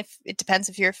 I mean, if it depends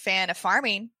if you're a fan of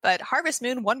farming, but Harvest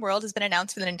Moon: One World has been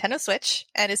announced for the Nintendo Switch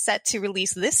and is set to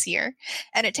release this year.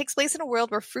 And it takes place in a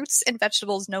world where fruits and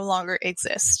vegetables no longer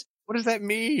exist. What does that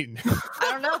mean?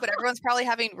 I don't know, but everyone's probably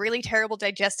having really terrible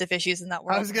digestive issues in that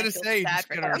world. I was going to say,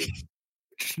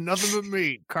 just nothing but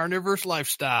meat, carnivorous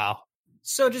lifestyle.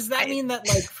 So does that mean that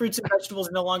like fruits and vegetables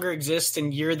no longer exist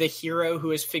and you're the hero who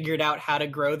has figured out how to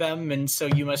grow them, and so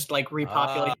you must like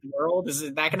repopulate the world? Is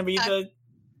that going to be the...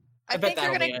 I bet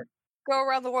that'll be it. Go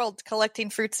around the world collecting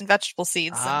fruits and vegetable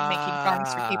seeds and making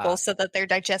farms for people so that their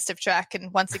digestive tract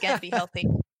can once again be healthy.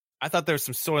 I thought there was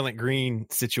some Soylent Green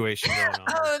situation going on.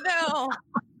 Oh no.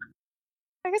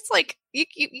 I guess like you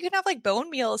can have like bone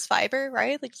meal as fiber,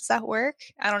 right? Like, does that work?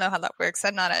 I don't know how that works.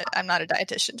 I'm not a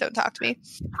dietitian. Don't talk to me.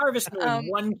 Harvest Moon,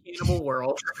 one cannibal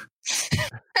world.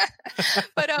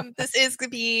 But this is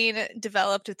being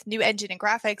developed with new engine and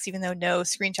graphics, even though no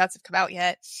screenshots have come out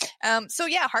yet. So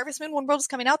yeah, Harvest Moon: One World is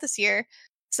coming out this year.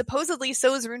 Supposedly,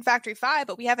 so is Rune Factory 5,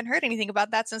 but we haven't heard anything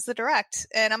about that since the Direct.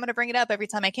 And I'm going to bring it up every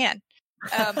time I can,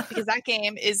 because that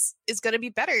game is going to be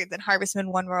better than Harvest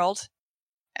Moon: One World.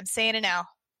 I'm saying it now.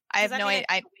 I have no idea.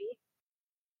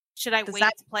 Should I wait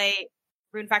to play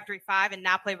Rune Factory 5 and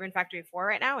not play Rune Factory 4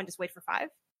 right now and just wait for 5?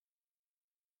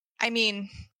 I mean,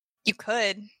 you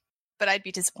could, but I'd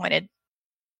be disappointed.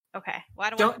 Okay. Well, I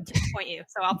don't want to disappoint you,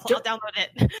 so I'll download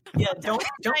it. Yeah, don't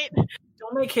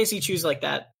make Casey choose like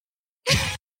that.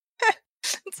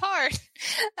 It's hard.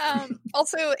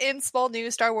 Also, in small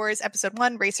news, Star Wars Episode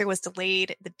 1 Racer was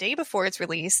delayed the day before its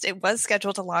release. It was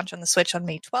scheduled to launch on the Switch on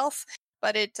May 12th,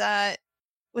 but it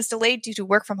was delayed due to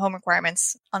work-from-home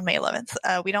requirements on May 11th.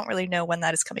 We don't really know when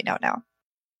that is coming out now.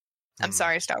 I'm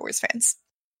sorry, Star Wars fans.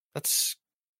 That's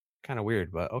kind of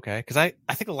weird, but okay. Because I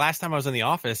think the last time I was in the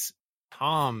office,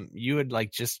 Tom, you had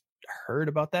like just heard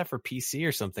about that for PC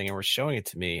or something and were showing it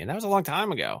to me, and that was a long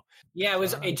time ago. Yeah,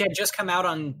 it had just come out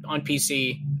on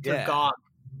PC through GOG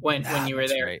when you were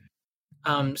there.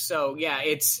 Right. So yeah,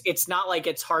 it's not like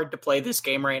it's hard to play this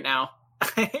game right now.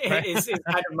 It's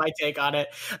kind of my take on it.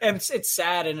 And it's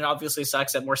sad, and it obviously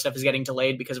sucks that more stuff is getting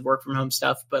delayed because of work from home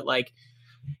stuff, but like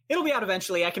it'll be out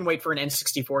eventually. I can wait for an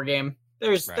N64 game.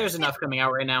 There's enough coming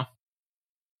out right now.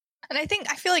 And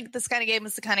I feel like this kind of game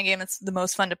is the kind of game that's the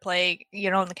most fun to play,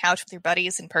 on the couch with your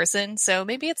buddies in person. So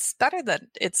maybe it's better that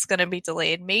it's going to be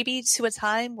delayed. Maybe to a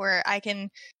time where I can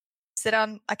sit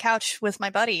on a couch with my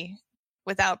buddy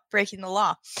without breaking the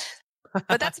law.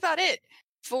 But that's about it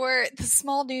for the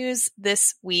small news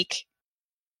this week.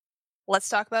 Let's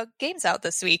talk about games out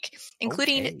this week,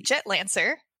 including Jet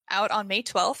Lancer, out on May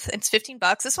 12th. It's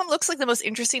 $15. This one looks like the most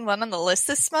interesting one on the list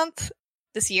this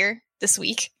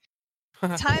week.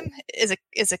 Time is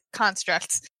a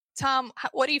construct. Tom,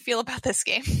 what do you feel about this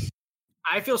game?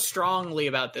 I feel strongly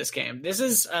about this game. This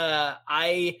is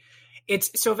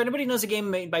so if anybody knows a game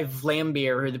made by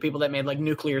Vlambeer, or the people that made like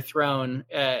Nuclear Throne,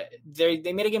 they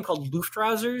made a game called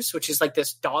Luftrausers, which is like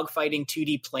this dogfighting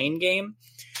 2D plane game.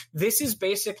 This is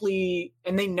basically,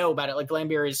 and they know about it, like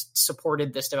Vlambeer has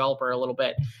supported this developer a little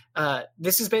bit.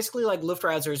 This is basically like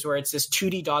Luftrausers, where it's this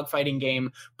 2D dogfighting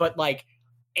game, but like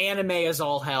anime is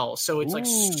all hell. So it's like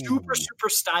super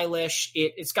stylish.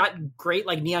 It's got great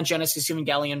like Neon Genesis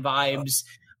Evangelion vibes.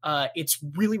 It's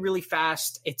really, really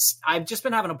fast. I've just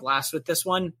been having a blast with this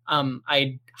one.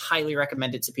 I highly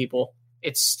recommend it to people.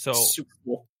 It's super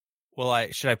cool. Well,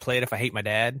 should I play it if I hate my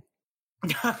dad?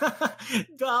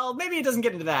 Well, maybe it doesn't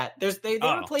get into that. They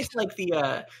replaced like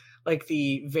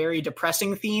the very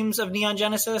depressing themes of Neon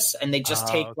Genesis, and they just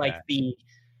take like the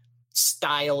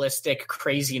stylistic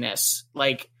craziness.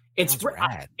 Like it's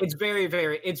very,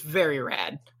 very, it's very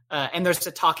rad. And there's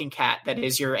a talking cat that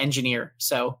is your engineer.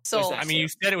 So I mean, you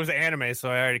said it was anime, so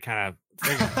I already kind of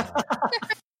figured.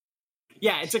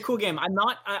 Yeah, it's a cool game.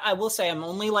 I will say I'm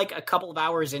only like a couple of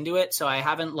hours into it, so I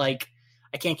haven't like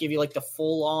I can't give you like the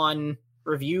full on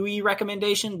reviewy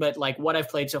recommendation, but like what I've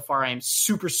played so far, I am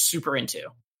super, super into.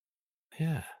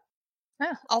 Yeah.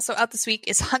 Also out this week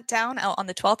is Hunt Down, out on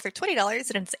the 12th for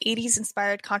 $20, and it's 80s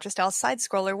inspired Contra-style side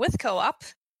scroller with co-op.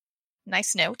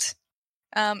 Nice note.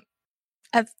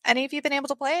 Have any of you been able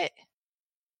to play it?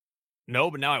 No,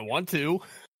 but now I want to.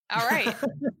 All right.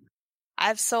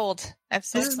 I've sold.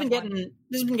 This has been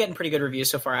getting pretty good reviews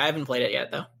so far. I haven't played it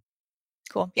yet though.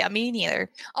 Cool. Yeah, me neither.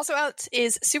 Also out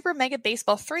is Super Mega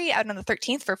Baseball 3, out on the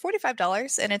 13th for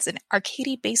 $45, and it's an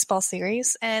arcade baseball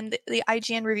series, and the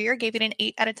IGN reviewer gave it an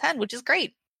 8 out of 10, which is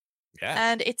great.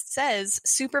 Yeah. And it says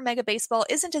Super Mega Baseball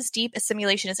isn't as deep a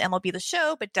simulation as MLB The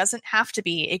Show, but doesn't have to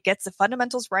be. It gets the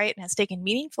fundamentals right and has taken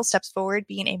meaningful steps forward,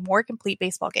 being a more complete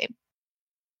baseball game.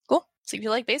 Cool. So if you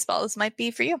like baseball, this might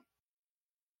be for you.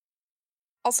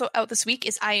 Also out this week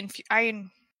is Iron.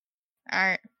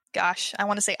 Gosh, I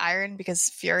want to say Iron because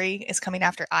Fury is coming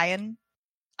after Ion.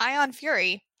 Ion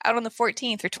Fury, out on the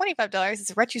 14th for $25. It's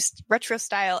a retro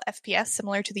style FPS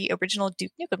similar to the original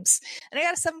Duke Nukem's. And I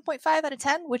got a 7.5 out of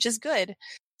 10, which is good.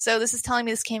 So this is telling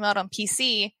me this came out on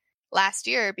PC last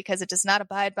year because it does not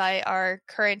abide by our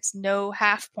current no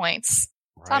half points.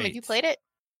 Right. Tom, have you played it?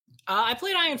 I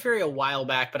played Iron Fury a while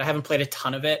back, but I haven't played a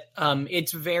ton of it.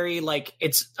 It's a very,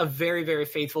 very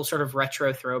faithful sort of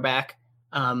retro throwback.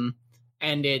 And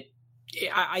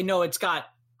I know it's got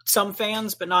some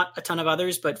fans, but not a ton of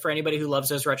others. But for anybody who loves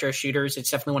those retro shooters, it's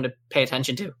definitely one to pay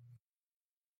attention to.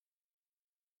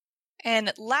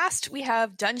 And last, we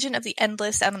have Dungeon of the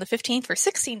Endless out on the 15th for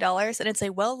 $16, and it's a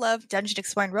well-loved dungeon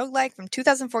exploring roguelike from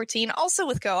 2014, also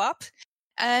with co-op.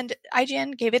 And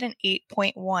IGN gave it an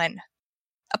 8.1.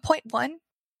 A 0.1?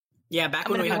 Yeah, back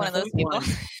when we had one of those people.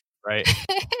 Right.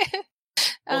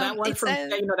 Well, that one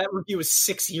that review was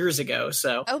 6 years ago.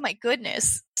 So, oh my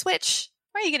goodness, Switch!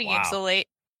 Why are you getting games so late?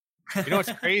 You know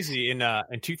what's crazy? In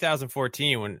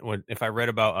 2014, when if I read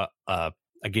about a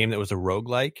game that was a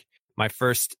roguelike, my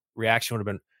first reaction would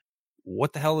have been,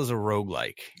 "What the hell is a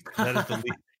roguelike?" That is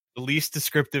the least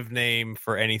descriptive name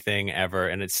for anything ever,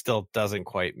 and it still doesn't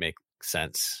quite make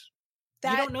sense.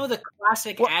 You don't know the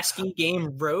classic ASCII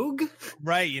game Rogue?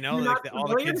 Right, all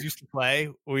the kids used to play.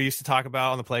 We used to talk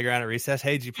about on the playground at recess.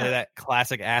 Hey, did you play that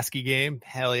classic ASCII game?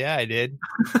 Hell yeah, I did.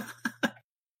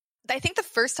 I think the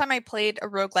first time I played a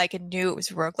roguelike and knew it was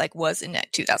a roguelike was in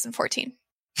 2014.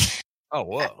 Oh,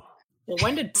 whoa. Well,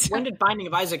 when did Binding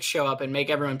of Isaac show up and make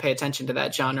everyone pay attention to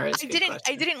that genre? I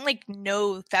didn't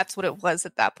know that's what it was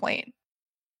at that point.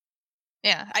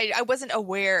 Yeah, I wasn't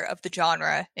aware of the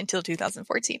genre until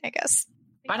 2014, I guess.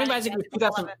 Binding of Isaac was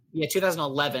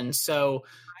 2011. So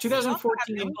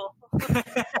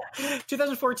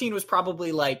 2014 was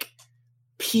probably like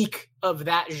peak of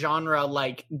that genre,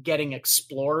 like getting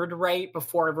explored right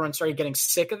before everyone started getting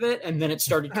sick of it, and then it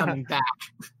started coming back.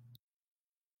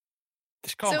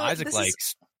 Just call him Isaac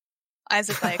Likes.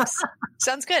 Isaac Likes.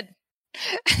 Sounds good.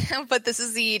 But this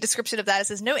is the description of that. It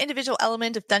says, no individual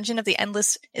element of Dungeon of the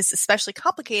Endless is especially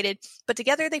complicated, but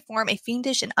together they form a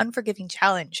fiendish and unforgiving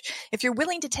challenge. If you're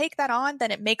willing to take that on,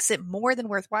 then it makes it more than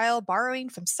worthwhile borrowing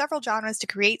from several genres to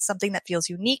create something that feels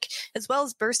unique, as well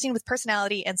as bursting with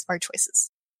personality and smart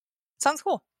choices. Sounds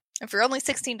cool. And for only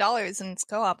 $16 and it's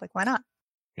co-op, like, why not?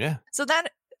 Yeah. So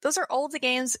those are all of the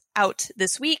games out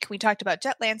this week. We talked about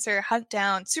Jet Lancer, Hunt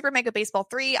Down, Super Mega Baseball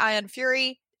 3, Ion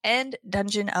Fury, and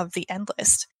Dungeon of the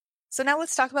Endless. So now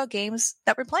let's talk about games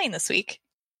that we're playing this week.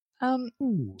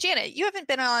 Janet, you haven't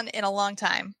been on in a long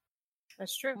time.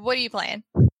 That's true. What are you playing?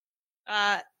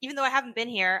 Even though I haven't been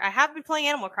here, I have been playing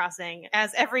Animal Crossing,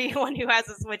 as everyone who has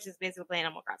a Switch is basically playing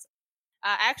Animal Crossing.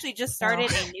 I actually just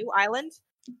started a new island.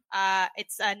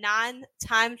 It's a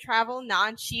non-time travel,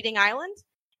 non-cheating island.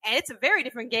 And it's a very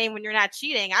different game when you're not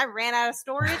cheating. I ran out of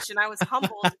storage and I was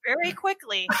humbled very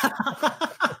quickly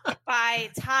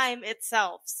by time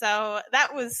itself. So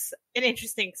that was an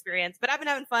interesting experience. But I've been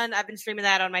having fun. I've been streaming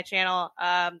that on my channel.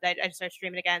 I just started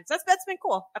streaming again. So that's been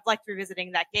cool. I've liked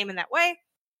revisiting that game in that way.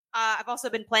 I've also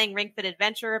been playing Ring Fit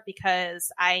Adventure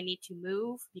because I need to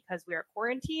move because we are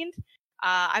quarantined.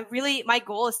 My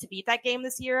goal is to beat that game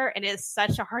this year. And it is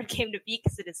such a hard game to beat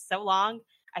because it is so long.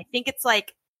 I think it's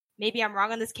like, maybe I'm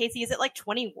wrong on this, Casey. Is it like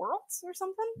 20 worlds or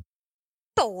something?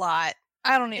 It's a lot.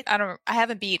 I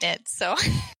haven't beaten it, so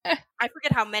I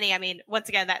forget how many. I mean, once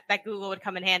again, that Google would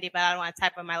come in handy, but I don't want to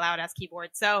type on my loud ass keyboard.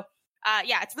 So,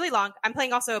 it's really long. I'm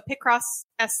playing also Picross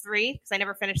S3 because I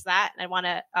never finished that, and I want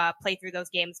to play through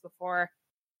those games before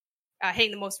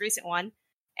hitting the most recent one.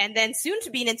 And then soon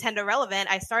to be Nintendo relevant,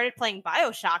 I started playing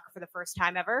BioShock for the first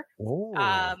time ever.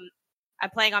 I'm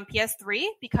playing on PS3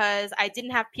 because I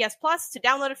didn't have PS Plus to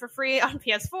download it for free on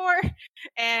PS4,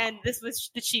 and this was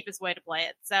the cheapest way to play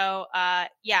it. So,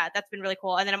 yeah, that's been really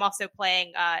cool. And then I'm also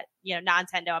playing,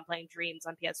 non-Nintendo. I'm playing Dreams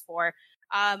on PS4.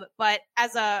 But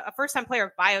as a first-time player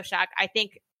of BioShock, I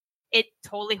think it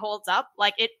totally holds up.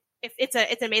 Like it's an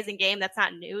amazing game. That's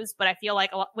not news, but I feel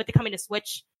like with it coming to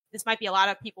Switch, this might be a lot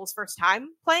of people's first time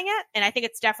playing it, and I think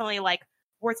it's definitely like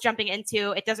worth jumping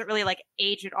into. It doesn't really like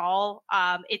age at all.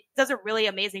 It does a really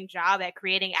amazing job at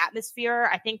creating atmosphere.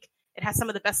 I think it has some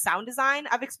of the best sound design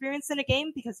I've experienced in a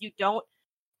game because you don't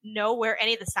know where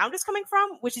any of the sound is coming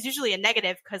from, which is usually a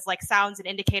negative because like sound's an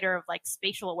indicator of like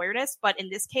spatial awareness. But in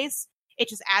this case, it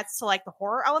just adds to like the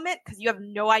horror element because you have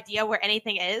no idea where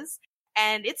anything is.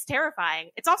 And it's terrifying.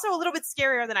 It's also a little bit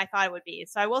scarier than I thought it would be.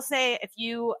 So I will say if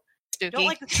you don't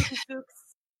like the spooky spooks,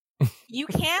 you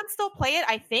can still play it,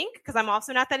 I think, because I'm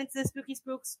also not that into the spooky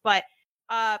spooks, but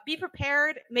be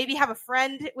prepared. Maybe have a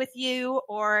friend with you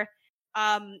or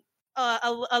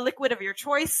a liquid of your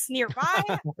choice nearby,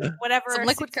 whatever. Some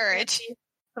liquid courage.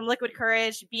 Some liquid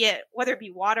courage, be it whether it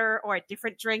be water or a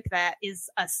different drink that is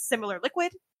a similar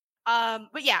liquid.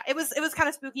 But yeah, it was kind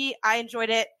of spooky. I enjoyed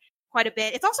it quite a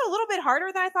bit. It's also a little bit harder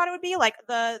than I thought it would be. Like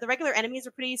the regular enemies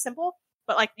are pretty simple,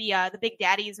 but like the big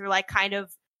daddies are like kind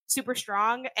of super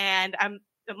strong, and I'm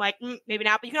like maybe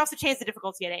not, but you can also change the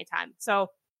difficulty at any time. So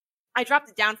I dropped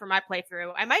it down for my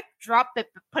playthrough. I might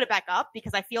put it back up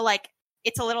because I feel like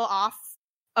it's a little off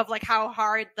of like how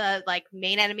hard the like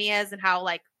main enemy is and how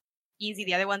like easy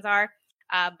the other ones are.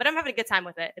 But I'm having a good time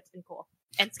with it. It's been cool.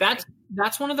 And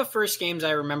that's one of the first games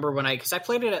I remember because I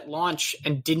played it at launch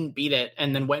and didn't beat it,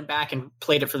 and then went back and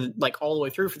played it for like all the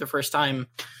way through for the first time.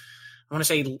 I want to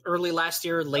say early last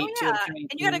year, late. Oh, yeah.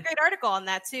 And you had a great article on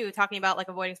that too, talking about like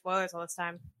avoiding spoilers all this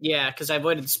time. Yeah, because I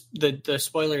avoided the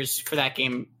spoilers for that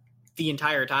game the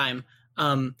entire time.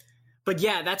 But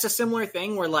yeah, that's a similar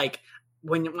thing where like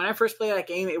when I first played that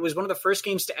game, it was one of the first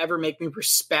games to ever make me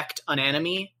respect an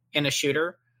enemy in a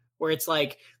shooter. Where it's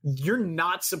like, you're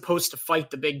not supposed to fight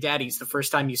the big daddies the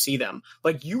first time you see them.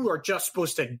 Like, you are just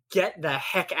supposed to get the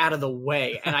heck out of the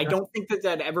way. And I don't think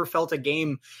that ever felt a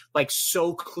game, like,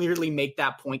 so clearly make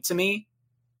that point to me.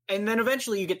 And then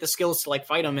eventually you get the skills to, like,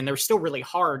 fight them, and they're still really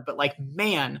hard. But, like,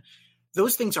 man,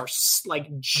 those things are,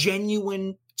 like,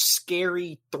 genuine,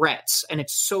 scary threats. And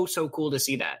it's so, so cool to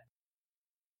see that.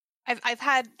 I've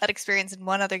had that experience in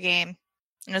one other game,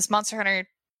 and it's Monster Hunter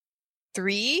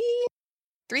 3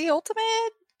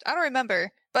 Ultimate? I don't remember.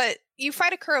 But you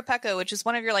fight a Kuropeko, which is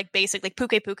one of your like basic like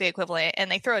Puke equivalent, and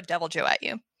they throw a Devil Joe at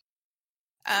you.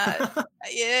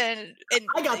 Yeah, and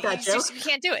I got that joke. You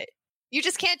can't do it. You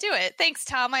just can't do it. Thanks,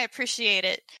 Tom. I appreciate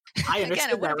it. I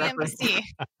understood Again, it wouldn't be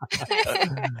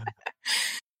NBC.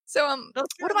 So,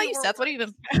 what about you, Seth? What have you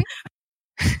been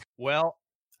playing? Well,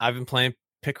 I've been playing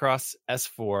Picross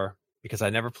S4 because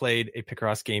I never played a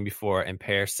Picross game before, and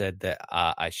Pear said that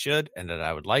I should and that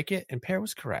I would like it, and Pear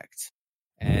was correct.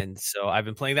 And so I've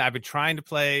been playing that. I've been trying to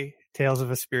play Tales of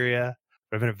Vesperia,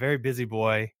 but I've been a very busy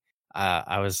boy.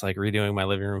 I was like redoing my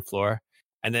living room floor.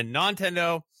 And then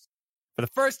Nintendo, for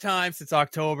the first time since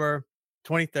October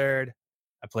 23rd,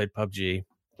 I played PUBG,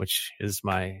 which is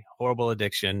my horrible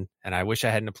addiction. And I wish I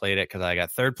hadn't played it because I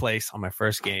got third place on my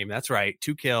first game. That's right,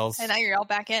 2 kills. And now you're all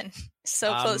back in.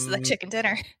 So close to the chicken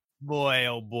dinner. Boy,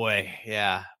 oh boy.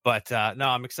 Yeah. But no,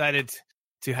 I'm excited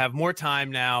to have more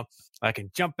time now. I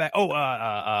can jump back. Oh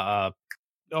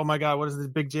my God. What is this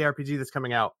big JRPG that's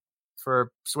coming out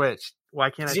for Switch?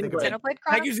 Why can't I think of it? Xenoblade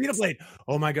Thank you, Xenoblade.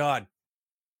 Oh my God.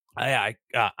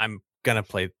 I'm going to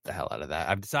play the hell out of that.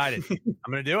 I've decided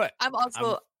I'm going to do it. I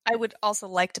would also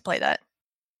like to play that.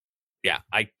 Yeah.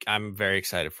 I'm very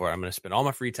excited for it. I'm going to spend all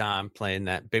my free time playing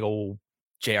that big old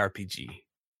JRPG.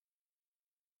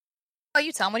 Oh,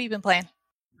 you, Tom, what have you been playing?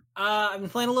 I've been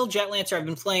playing a little Jet Lancer.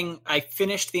 I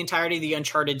finished the entirety of the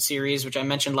Uncharted series, which I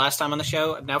mentioned last time on the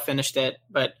show. I've now finished it,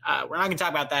 but we're not going to talk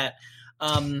about that.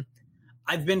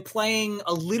 I've been playing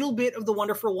a little bit of the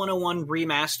Wonderful 101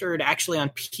 remastered, actually on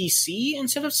PC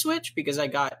instead of Switch, because I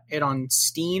got it on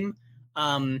Steam,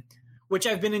 which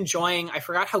I've been enjoying. I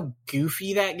forgot how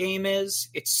goofy that game is.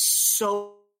 It's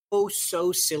so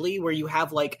silly, where you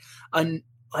have like an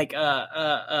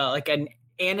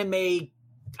anime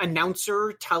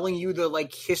announcer telling you the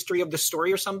like history of the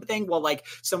story or something, while like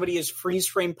somebody is freeze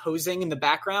frame posing in the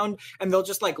background, and they'll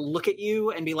just like look at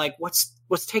you and be like, what's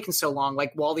taking so long,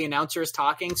 like while the announcer is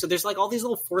talking. So there's like all these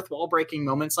little fourth wall breaking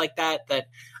moments like that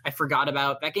I forgot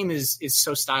about. That game is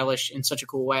so stylish in such a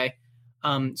cool way.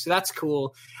 So that's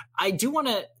cool. I do want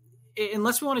to,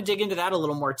 unless we want to dig into that a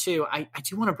little more too, I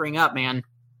do want to bring up, man,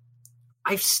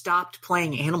 I've stopped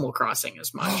playing Animal Crossing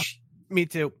as much. Me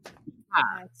too.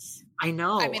 I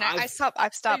know. I mean, I've stopped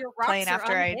playing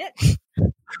after unhit?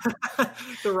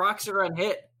 The rocks are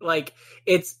unhit. Like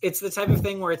it's the type of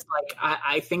thing where it's like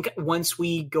I think once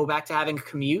we go back to having a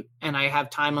commute and I have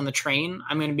time on the train,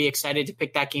 I'm going to be excited to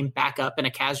pick that game back up in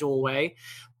a casual way.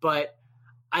 But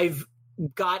I've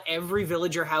got every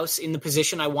villager house in the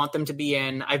position I want them to be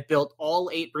in. I've built all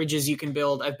 8 bridges you can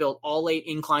build. I've built all 8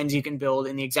 inclines you can build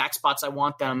in the exact spots I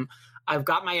want them. I've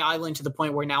got my island to the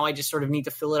point where now I just sort of need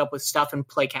to fill it up with stuff and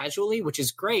play casually, which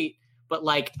is great. But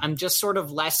like, I'm just sort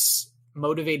of less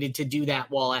motivated to do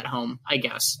that while at home, I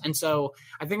guess. And so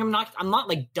I think I'm not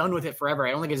like done with it forever.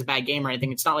 I don't think it's a bad game or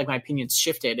anything. It's not like my opinion's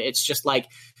shifted. It's just like,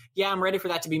 yeah, I'm ready for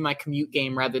that to be my commute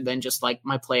game rather than just like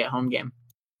my play at home game.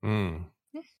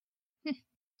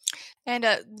 And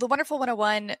the Wonderful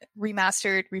 101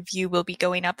 remastered review will be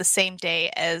going up the same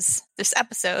day as this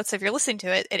episode. So if you're listening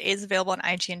to it, it is available on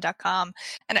IGN.com.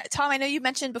 And Tom, I know you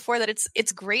mentioned before that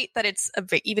it's great that it's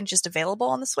even just available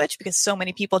on the Switch because so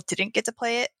many people didn't get to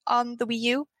play it on the Wii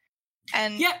U.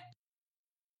 And yeah,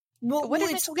 well, what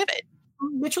did Mitchell give it?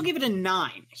 Mitchell gave it a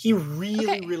 9. He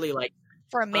really liked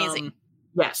it. For amazing.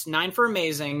 Yes, 9 for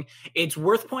amazing. It's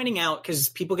worth pointing out because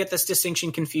people get this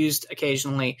distinction confused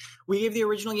occasionally. We gave the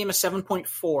original game a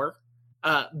 7.4,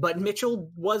 but Mitchell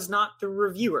was not the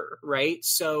reviewer, right?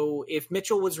 So if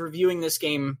Mitchell was reviewing this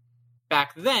game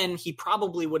back then, he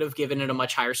probably would have given it a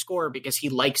much higher score because he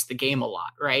likes the game a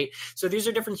lot, right? So these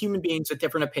are different human beings with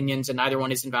different opinions, and neither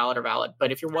one is invalid or valid.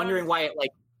 But if you're wondering why it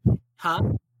I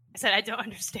said I don't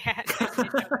understand.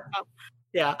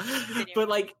 Yeah. But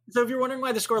like, so if you're wondering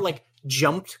why the score like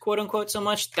jumped, quote unquote, so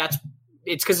much,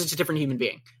 it's because it's a different human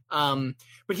being.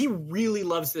 But he really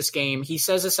loves this game. He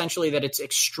says essentially that it's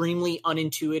extremely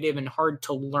unintuitive and hard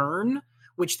to learn,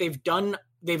 which they've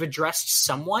addressed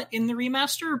somewhat in the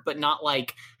remaster, but not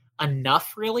like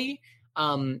enough really.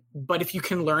 But if you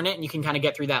can learn it and you can kind of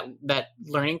get through that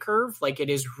learning curve, like it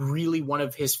is really one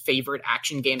of his favorite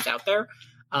action games out there.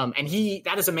 And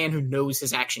that is a man who knows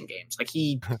his action games. Like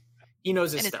he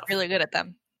knows his stuff. And is really good at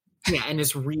them. Yeah, and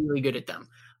is really good at them.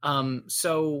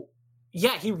 So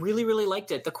yeah, he really, really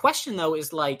liked it. The question though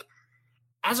is like,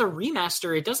 as a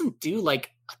remaster, it doesn't do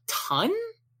like a ton,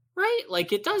 right?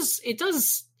 Like it does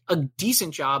a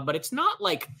decent job, but it's not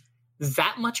like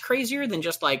that much crazier than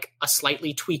just like a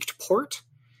slightly tweaked port.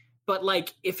 But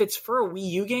like if it's for a Wii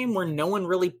U game where no one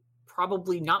really,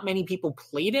 probably not many people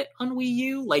played it on Wii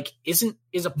U, like is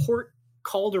a port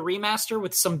called a remaster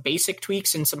with some basic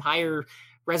tweaks and some higher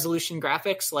resolution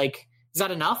graphics? Like, is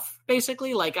that enough?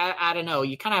 Basically, like I don't know.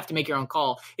 You kind of have to make your own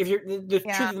call. If you're the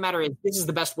truth of the matter is, this is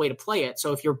the best way to play it.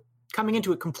 So if you're coming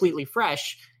into it completely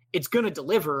fresh, it's going to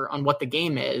deliver on what the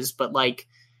game is. But like,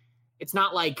 it's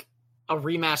not like a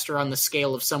remaster on the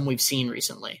scale of some we've seen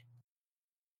recently.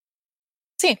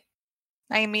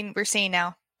 I mean, we're seeing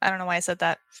now. I don't know why I said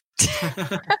that.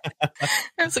 I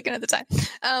was looking at the time.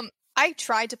 I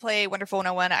tried to play Wonderful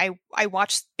 101. I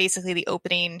watched basically the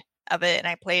opening of it, and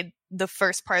I played the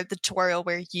first part of the tutorial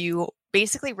where you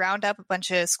basically round up a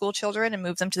bunch of school children and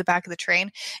move them to the back of the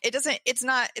train. That's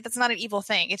not an evil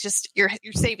thing. It's just you're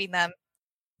saving them.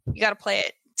 You got to play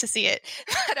it to see it.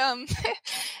 But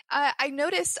I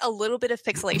noticed a little bit of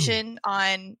pixelation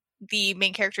on the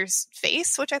main character's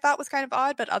face, which I thought was kind of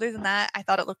odd. But other than that, I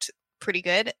thought it looked pretty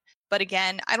good. But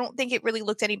again, I don't think it really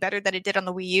looked any better than it did on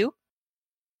the Wii U.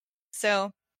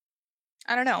 So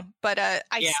I don't know. But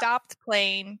I stopped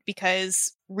playing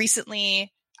because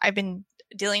recently I've been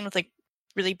dealing with like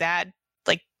really bad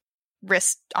like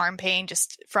wrist arm pain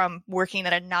just from working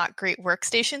at a not great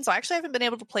workstation. So I actually haven't been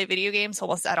able to play video games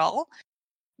almost at all.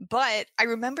 But I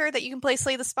remember that you can play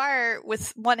Slay the Spire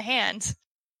with one hand.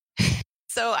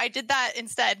 So I did that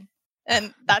instead.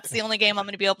 And that's the only game I'm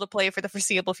going to be able to play for the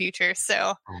foreseeable future.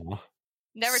 So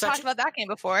never talked about that game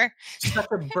before. Such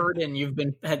a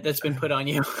burden that's been put on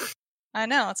you. I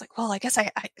know. It's like, well, I guess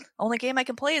I only game I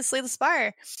can play is Slay the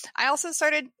Spire. I also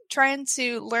started trying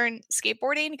to learn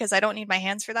skateboarding because I don't need my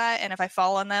hands for that. And if I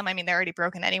fall on them, I mean, they're already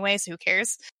broken anyway, so who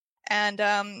cares? And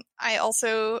I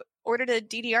also ordered a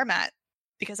DDR mat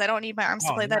because I don't need my arms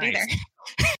to play that either.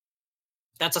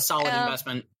 That's a solid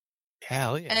investment.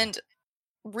 Hell yeah. And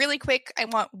really quick, I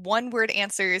want one-word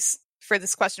answers for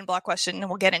this question block question, and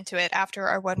we'll get into it after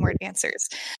our one-word answers.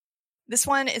 This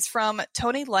one is from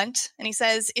Tony Lunt, and he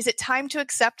says, is it time to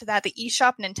accept that the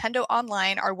eShop Nintendo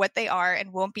Online are what they are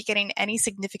and won't be getting any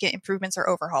significant improvements or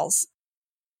overhauls?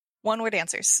 One-word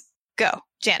answers. Go.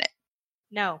 Janet.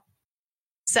 No.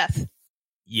 Seth.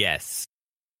 Yes.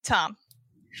 Tom.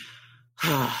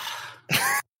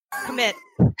 Commit.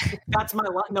 That's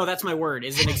my word,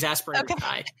 is an exasperated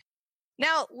tie.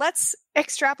 Now, let's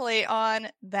extrapolate on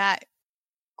that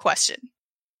question.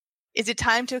 Is it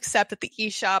time to accept that the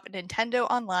eShop and Nintendo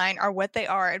Online are what they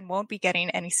are and won't be getting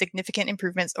any significant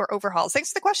improvements or overhauls? Thanks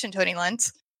for the question, Tony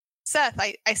Lentz. Seth,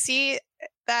 I see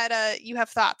that you have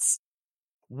thoughts.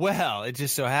 Well, it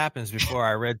just so happens before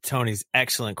I read Tony's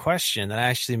excellent question that I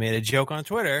actually made a joke on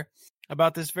Twitter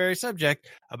about this very subject,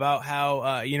 about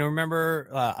how, remember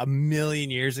a million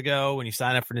years ago when you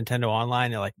sign up for Nintendo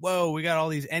Online, you're like, whoa, we got all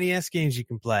these NES games you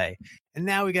can play. And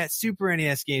now we got Super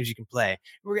NES games you can play.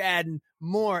 We're adding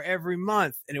more every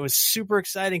month. And it was super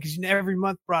exciting because every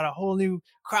month brought a whole new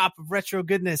crop of retro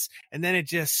goodness. And then it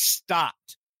just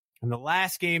stopped. And the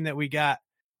last game that we got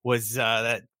was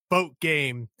that boat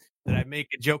game that I make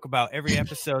a joke about every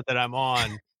episode that I'm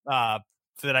on,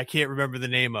 that I can't remember the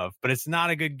name of, but it's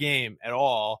not a good game at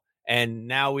all. And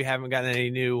now we haven't gotten any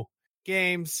new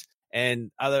games, and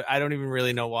I don't even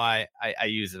really know why I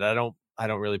use it. I don't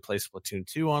really play Splatoon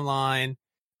 2 online,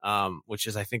 which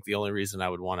is, I think, the only reason I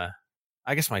would want to.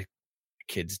 I guess my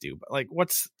kids do, but like,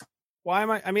 why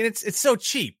am I? I mean, it's so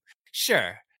cheap,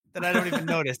 sure, that I don't even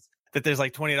notice that there's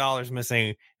like $20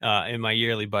 missing in my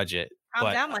yearly budget.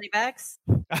 Calm down, Moneybags.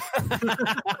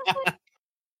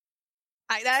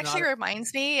 That actually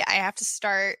reminds me, I have to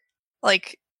start, I'm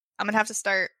going to have to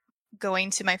start going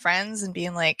to my friends and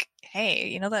being like, hey,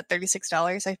 you know that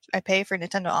 $36 I pay for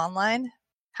Nintendo Online?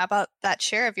 How about that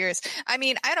share of yours? I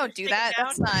mean, I don't do that.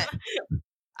 That's not,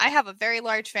 I have a very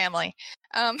large family.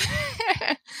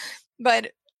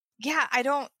 But yeah, I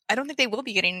don't think they will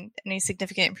be getting any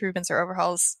significant improvements or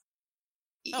overhauls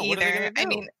either. I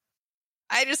mean,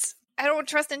 I don't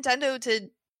trust Nintendo to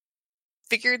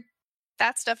figure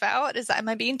that stuff out. Am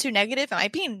I being too negative? Am I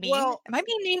being mean? Am I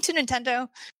being mean to Nintendo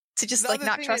to just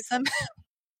not trust them?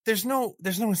 There's no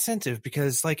incentive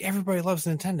because like everybody loves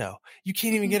Nintendo. You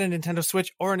can't even get a Nintendo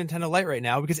Switch or a Nintendo Lite right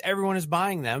now because everyone is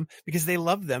buying them because they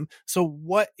love them. So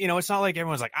what, it's not like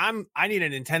everyone's like, I need a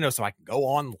Nintendo so I can go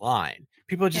online.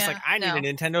 People are just I need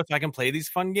a Nintendo so I can play these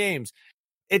fun games.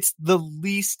 It's the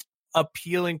least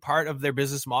appealing part of their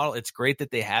business model. It's great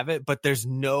that they have it, but there's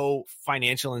no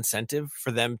financial incentive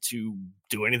for them to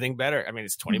do anything better. I mean,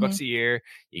 it's $20 a year.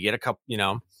 You get a couple,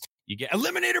 you get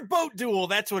Eliminator Boat Duel.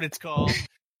 That's what it's called.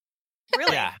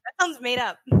 Really? Yeah. That sounds made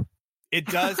up. It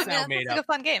does sound made up. Like a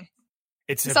fun game.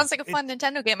 It sounds like a fun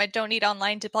Nintendo game I don't need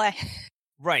online to play.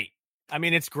 Right. I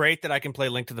mean, it's great that I can play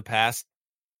Link to the Past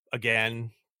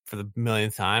again for the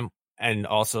millionth time, and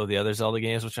also the other Zelda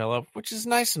games, which I love, which is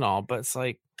nice and all, but it's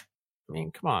like, I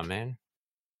mean, come on, man.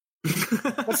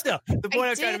 But still, the point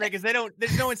I'm trying to make is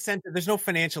there's no incentive. There's no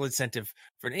financial incentive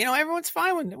for, everyone's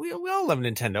fine when we all love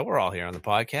Nintendo. We're all here on the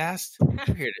podcast.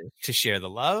 We're here to share the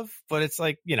love, but it's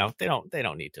like, they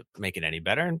don't need to make it any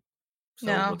better. And so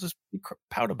we'll just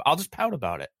I'll just pout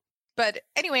about it. But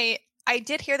anyway, I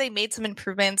did hear they made some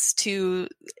improvements to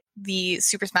the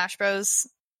Super Smash Bros.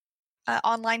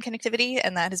 Online connectivity,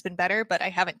 and that has been better, but I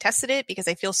haven't tested it because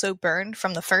I feel so burned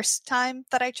from the first time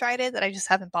that I tried it that I just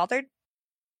haven't bothered.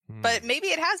 But maybe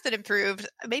it has been improved.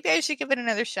 Maybe I should give it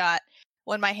another shot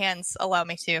when my hands allow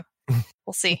me to.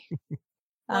 We'll see.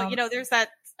 Well, there's that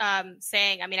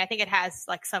saying, I mean, I think it has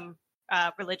like some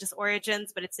religious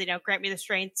origins, but it's, grant me the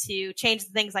strength to change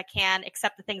the things I can,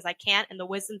 accept the things I can't, and the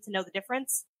wisdom to know the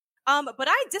difference. But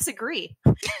I disagree.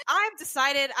 I've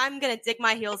decided I'm going to dig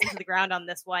my heels into the ground on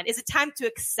this one. Is it time to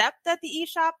accept that the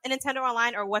eShop and Nintendo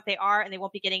Online are what they are and they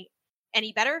won't be getting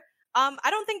any better? I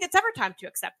don't think it's ever time to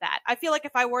accept that. I feel like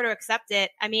if I were to accept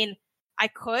it, I mean, I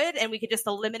could, and we could just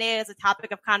eliminate it as a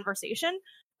topic of conversation.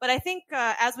 But I think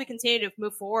as we continue to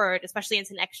move forward, especially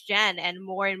into next gen, and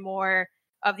more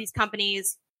of these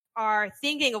companies are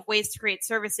thinking of ways to create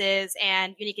services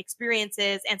and unique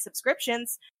experiences and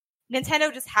subscriptions,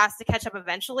 Nintendo just has to catch up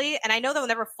eventually. And I know they'll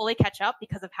never fully catch up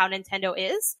because of how Nintendo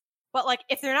is. But like,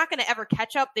 if they're not going to ever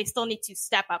catch up, they still need to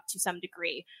step up to some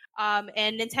degree.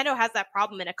 And Nintendo has that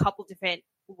problem in a couple different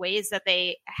ways that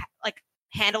they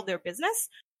handle their business.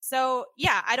 So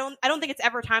yeah, I don't think it's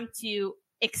ever time to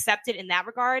accept it in that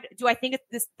regard. Do I think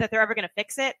that they're ever going to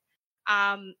fix it?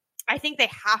 I think they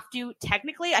have to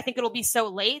technically. I think it'll be so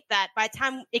late that by the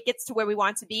time it gets to where we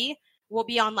want to be, we'll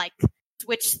be on like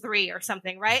Switch 3 or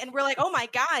something, right? And we're like, oh my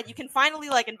God, you can finally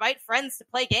like invite friends to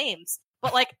play games.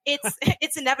 But like,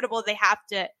 it's inevitable they have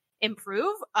to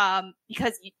improve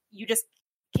because you just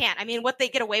can't. I mean, what they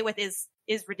get away with is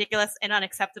ridiculous and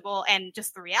unacceptable and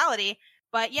just the reality.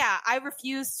 But yeah, I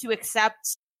refuse to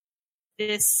accept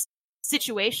this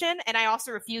situation, and I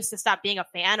also refuse to stop being a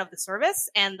fan of the service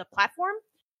and the platform.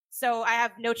 So I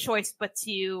have no choice but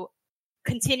to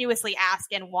continuously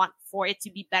ask and want for it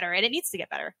to be better, and it needs to get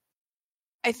better.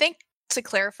 I think, to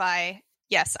clarify,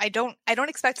 yes, I don't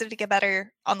expect it to get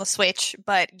better on the Switch,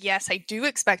 but yes, I do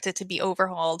expect it to be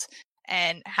overhauled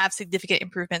and have significant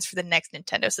improvements for the next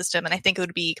Nintendo system. And I think it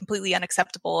would be completely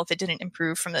unacceptable if it didn't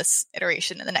improve from this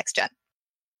iteration in the next gen.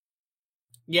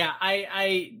 Yeah,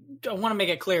 I want to make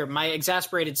it clear. My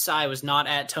exasperated sigh was not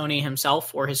at Tony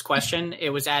himself or his question.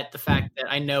 It was at the fact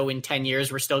that I know in 10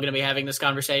 years we're still going to be having this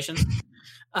conversation.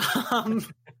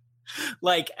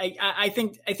 Like I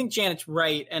think Janet's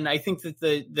right, and I think that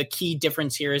the key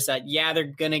difference here is that they're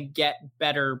going to get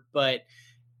better, but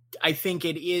I think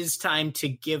it is time to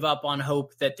give up on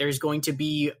hope that there's going to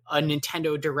be a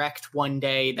Nintendo Direct one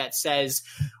day that says,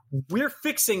 we're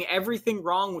fixing everything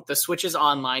wrong with the Switch's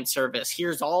online service.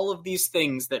 Here's all of these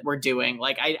things that we're doing.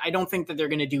 Like, I don't think that they're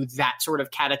going to do that sort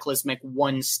of cataclysmic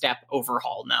one-step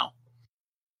overhaul, no.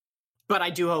 But I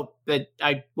do hope that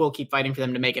I will keep fighting for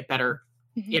them to make it better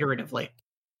iteratively.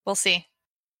 We'll see.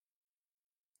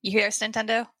 You hear us,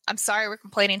 Nintendo? I'm sorry we're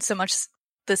complaining so much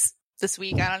this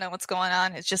week. I don't know what's going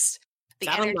on. It's just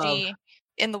the energy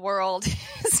in the world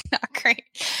is not great.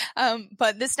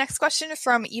 But this next question is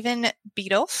from Even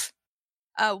Beetolf.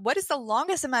 What is the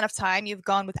longest amount of time you've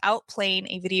gone without playing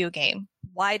a video game?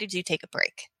 Why did you take a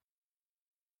break?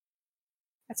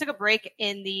 I took a break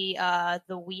in the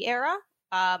Wii era.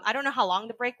 I don't know how long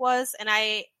the break was, and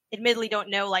I admittedly don't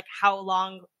know like how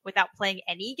long without playing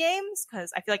any games,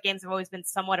 because I feel like games have always been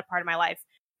somewhat a part of my life.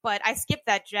 But I skipped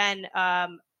that gen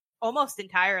almost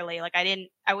entirely. Like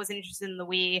I wasn't interested in the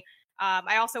Wii.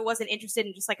 I also wasn't interested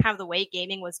in just like kind of the way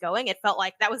gaming was going. It felt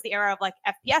like that was the era of like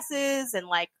FPSs and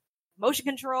like motion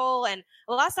control and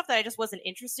a lot of stuff that I just wasn't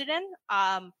interested in.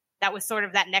 That was sort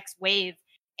of that next wave.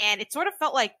 And it sort of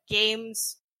felt like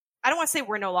games, I don't want to say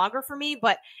were no longer for me,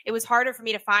 but it was harder for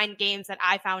me to find games that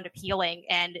I found appealing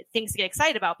and things to get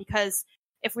excited about. Because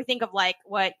if we think of like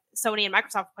what Sony and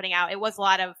Microsoft were putting out, it was a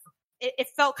lot of, it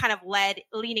felt kind of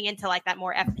leaning into like that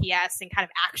more FPS and kind of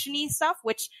actiony stuff,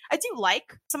 which I do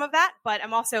like some of that, but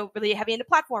I'm also really heavy into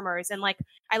platformers. And like,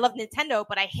 I love Nintendo,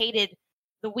 but I hated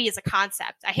the Wii as a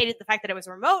concept. I hated the fact that it was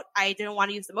remote. I didn't want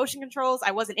to use the motion controls.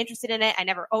 I wasn't interested in it. I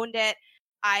never owned it.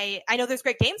 I know there's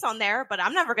great games on there, but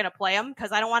I'm never going to play them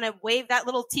because I don't want to wave that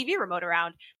little TV remote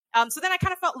around. So then I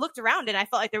kind of looked around and I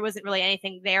felt like there wasn't really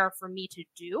anything there for me to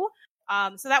do.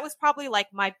 So that was probably like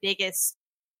my biggest,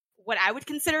 what I would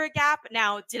consider a gap.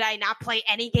 Now, did I not play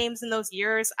any games in those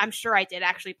years? I'm sure I did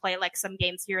actually play like some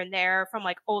games here and there from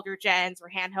like older gens or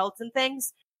handhelds and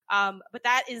things. But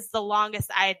that is the longest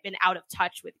I had been out of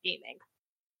touch with gaming.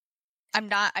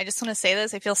 I just want to say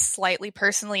this. I feel slightly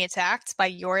personally attacked by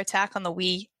your attack on the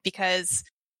Wii because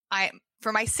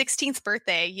for my 16th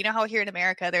birthday, you know how here in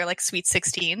America, they're like sweet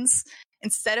 16s.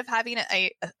 Instead of having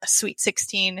a sweet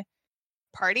 16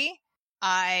 party,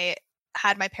 I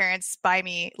had my parents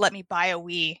let me buy a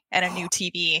Wii and a new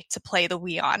TV to play the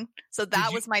Wii on. So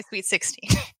that was my sweet 16.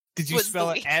 Did you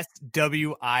spell it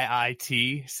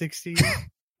SWIIT 16?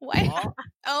 What?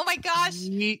 Oh my gosh.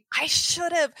 I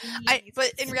should have.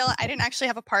 But in real, I didn't actually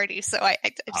have a party, so I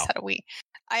just had a Wii.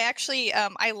 I actually,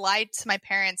 I lied to my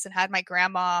parents and had my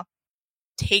grandma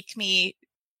take me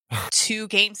to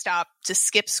GameStop to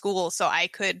skip school so I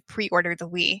could pre-order the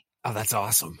Wii. Oh, that's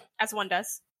awesome. As one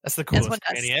does. That's the coolest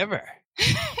granny ever.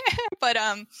 But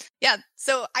yeah,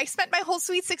 so I spent my whole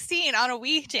Sweet 16 on a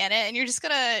Wii, Janet, and you're just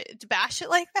gonna bash it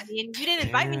like that? I mean, you didn't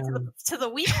invite me to the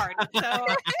Wii party, so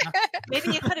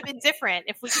maybe it could have been different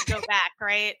if we could go back,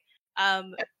 right?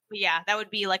 But yeah, that would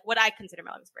be like what I consider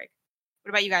my longest break. What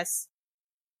about you guys?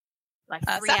 Like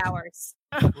 3 hours.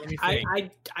 I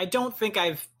don't think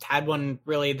I've had one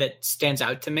really that stands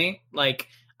out to me. Like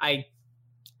I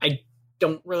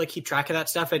don't really keep track of that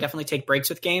stuff. I definitely take breaks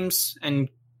with games and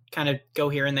kind of go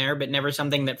here and there, but never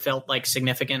something that felt like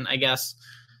significant, I guess.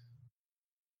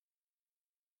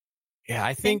 Yeah,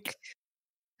 I think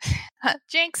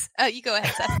Jinx, you go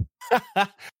ahead, Seth.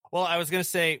 Well, I was going to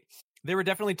say there were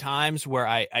definitely times where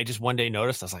I just one day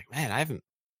noticed, I was like, man, I haven't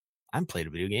played a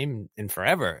video game in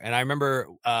forever. And I remember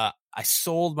I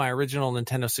sold my original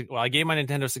Nintendo. Well, I gave my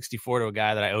Nintendo 64 to a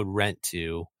guy that I owed rent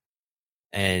to.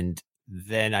 And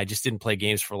then I just didn't play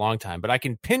games for a long time. But I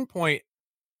can pinpoint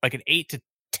like an 8 to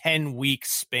 10 week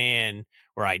span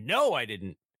where I know I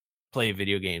didn't play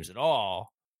video games at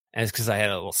all. And it's because I had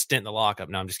a little stint in the lockup.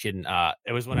 No, I'm just kidding.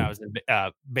 It was when I was in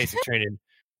basic training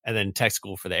and then tech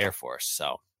school for the Air Force.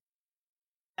 So,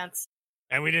 and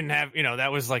we didn't have,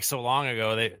 that was like so long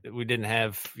ago that we didn't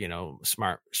have,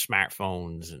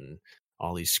 smartphones and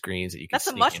all these screens that you can. That's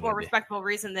a much more respectable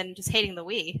reason than just hating the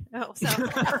Wii. Oh, so now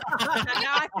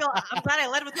I'm glad I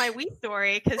led with my Wii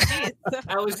story because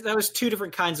that was two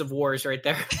different kinds of wars right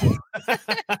there.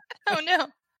 Oh no!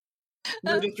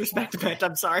 No disrespect, Matt.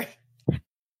 I'm sorry.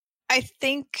 I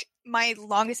think my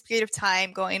longest period of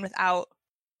time going without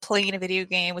playing a video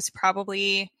game was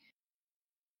probably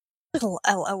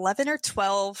 11 or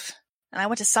 12. And I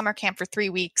went to summer camp for 3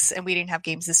 weeks and we didn't have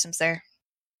game systems there.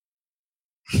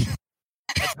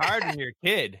 It's hard when you're a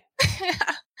kid.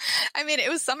 I mean, it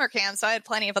was summer camp, so I had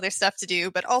plenty of other stuff to do,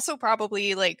 but also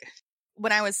probably like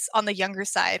when I was on the younger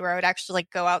side where I would actually like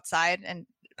go outside and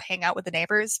hang out with the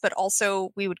neighbors, but also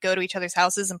we would go to each other's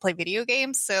houses and play video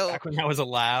games. So Back when that was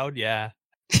allowed, yeah.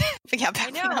 yeah, back I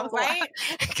know, when that was allowed.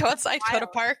 right? Go outside, go to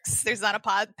parks. There's not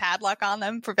a padlock on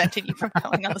them preventing you from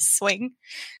going on the swing.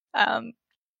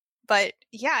 But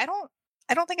yeah, I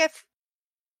don't think I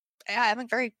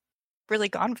haven't really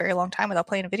gone very long time without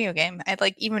playing a video game. I'd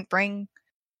like even bring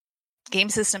game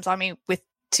systems on me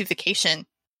to vacation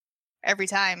every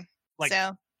time. Like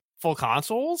so full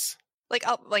consoles?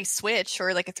 like Switch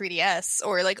or like a 3DS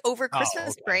or like over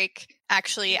Christmas break.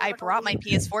 Actually, I brought my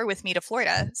PS4 with me to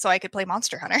Florida so I could play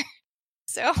Monster Hunter.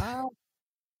 So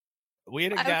we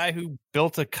had a guy who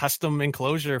built a custom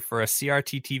enclosure for a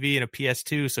CRT TV and a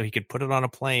PS2 so he could put it on a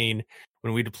plane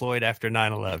when we deployed after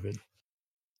 9/11.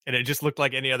 And it just looked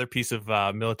like any other piece of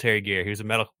military gear. He was a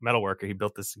metal worker. He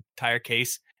built this entire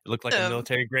case. It looked like a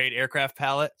military grade aircraft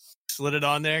pallet. Slid it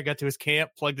on there, got to his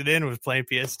camp, plugged it in, and was playing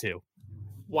PS2.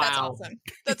 Wow. That's awesome.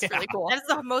 That's really cool. That is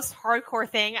the most hardcore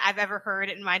thing I've ever heard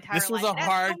in my entire life. This was a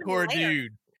hardcore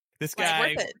dude. This guy.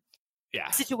 Worth it. Yeah.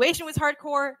 The situation was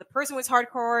hardcore. The person was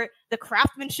hardcore. The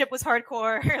craftsmanship was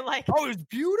hardcore. Like, oh, it was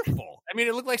beautiful. I mean,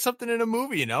 it looked like something in a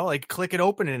movie, you know, like click it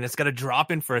open and it's got to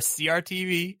drop in for a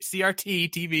CRT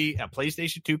TV, a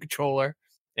PlayStation 2 controller,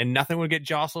 and nothing would get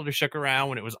jostled or shook around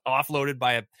when it was offloaded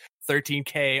by a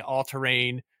 13K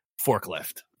all-terrain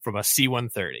forklift from a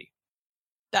C-130.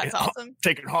 That's awesome.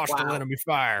 Taking hostile enemy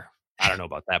fire. I don't know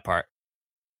about that part.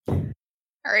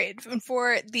 All right. And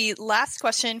for the last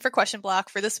question for Question Block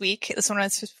for this week, this one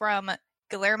is from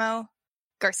Guillermo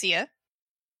Garcia.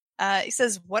 He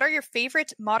says, what are your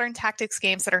favorite modern tactics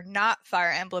games that are not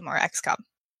Fire Emblem or XCOM?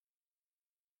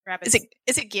 Rabbids.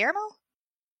 Is it Guillermo?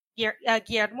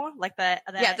 Guillermo? Like the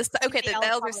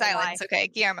Elder Silence. Okay,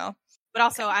 Guillermo. But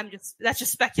also, that's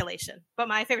just speculation. But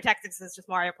my favorite tactics is just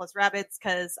Mario plus Rabbids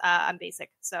because I'm basic.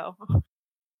 So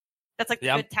that's like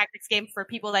the good tactics game for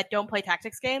people that don't play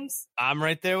tactics games. I'm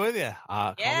right there with you. Call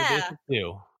me basic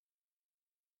too.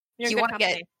 You want to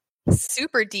get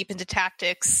super deep into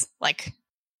tactics, like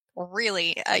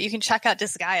really, you can check out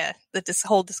Disgaea, the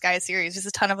whole Disgaea series. There's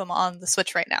a ton of them on the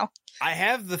Switch right now. I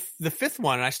have the fifth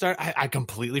one, and I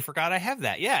completely forgot I have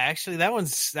that. Yeah, actually, that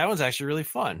one's actually really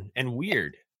fun and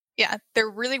weird. Yeah, they're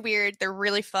really weird. They're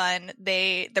really fun.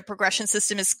 The progression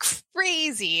system is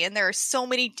crazy, and there are so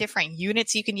many different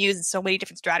units you can use and so many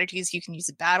different strategies you can use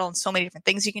in battle and so many different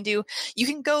things you can do. You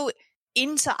can go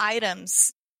into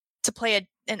items to play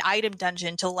an item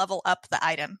dungeon to level up the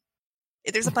item.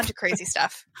 There's a bunch of crazy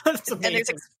stuff.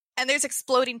 And there's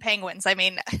exploding penguins. I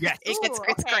mean, yes.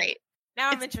 It's great. Now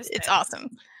I'm interested. It's awesome.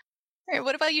 All right,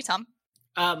 what about you, Tom?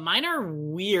 Mine are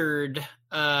weird.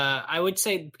 I would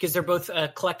say because they're both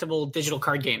collectible digital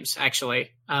card games,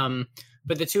 actually. But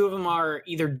the two of them are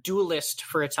either Duelist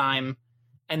for a time,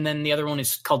 and then the other one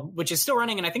is called, which is still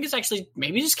running, and I think it's actually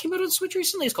maybe just came out on Switch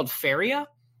recently. It's called Faria.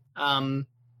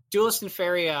 Duelist and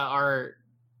Faria are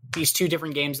these two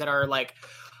different games that are like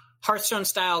Hearthstone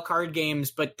style card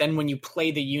games, but then when you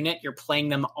play the unit, you're playing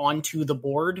them onto the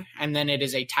board, and then it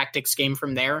is a tactics game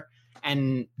from there.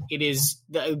 And it is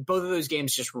both of those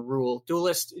games just rule.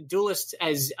 Duelist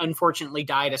has unfortunately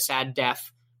died a sad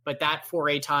death, but that for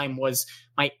a time was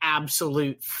my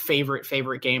absolute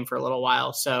favorite game for a little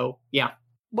while. So yeah.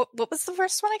 What was the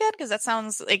first one again? Because that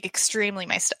sounds like extremely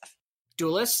my stuff.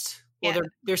 Duelist. Yeah. Well,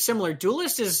 they're similar.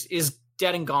 Duelist is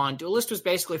dead and gone. Duelist was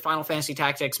basically Final Fantasy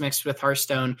Tactics mixed with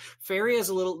Hearthstone. Faria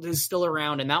is still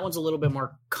around, and that one's a little bit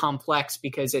more complex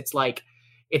because it's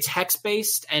hex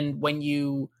based, and when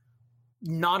you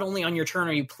not only on your turn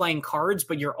are you playing cards,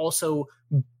 but you're also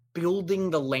building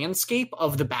the landscape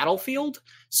of the battlefield.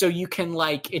 So you can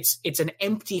it's an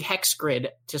empty hex grid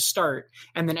to start.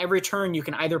 And then every turn you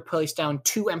can either place down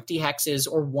 2 empty hexes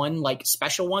or one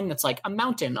special one that's like a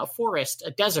mountain, a forest, a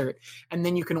desert. And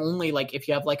then you can only if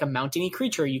you have a mountainy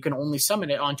creature, you can only summon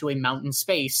it onto a mountain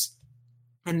space.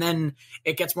 And then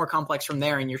it gets more complex from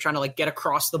there. And you're trying to get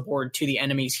across the board to the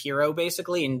enemy's hero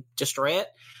basically and destroy it.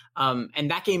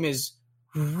 And that game is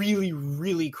really,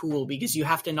 really cool because you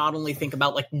have to not only think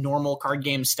about normal card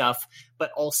game stuff, but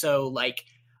also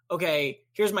okay,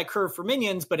 here's my curve for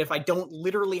minions, but if I don't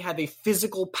literally have a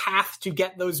physical path to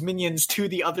get those minions to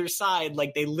the other side,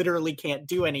 they literally can't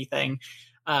do anything.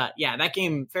 Yeah, that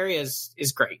game, Faria,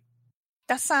 is great.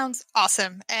 That sounds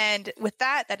awesome. And with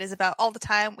that, that is about all the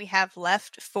time we have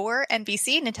left for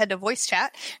NVC, Nintendo Voice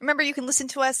Chat. Remember, you can listen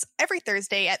to us every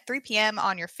Thursday at 3 p.m.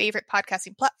 on your favorite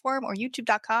podcasting platform or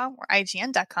youtube.com or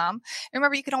IGN.com. And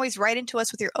remember, you can always write into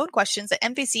us with your own questions at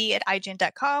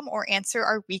nvc@ign.com or answer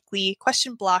our weekly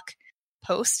question block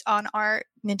post on our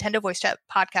Nintendo Voice Chat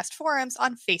podcast forums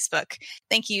on Facebook.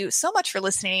 Thank you so much for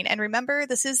listening. And remember,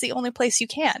 this is the only place you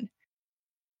can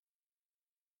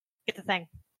Get the thing.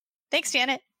 Thanks,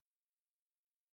 Janet.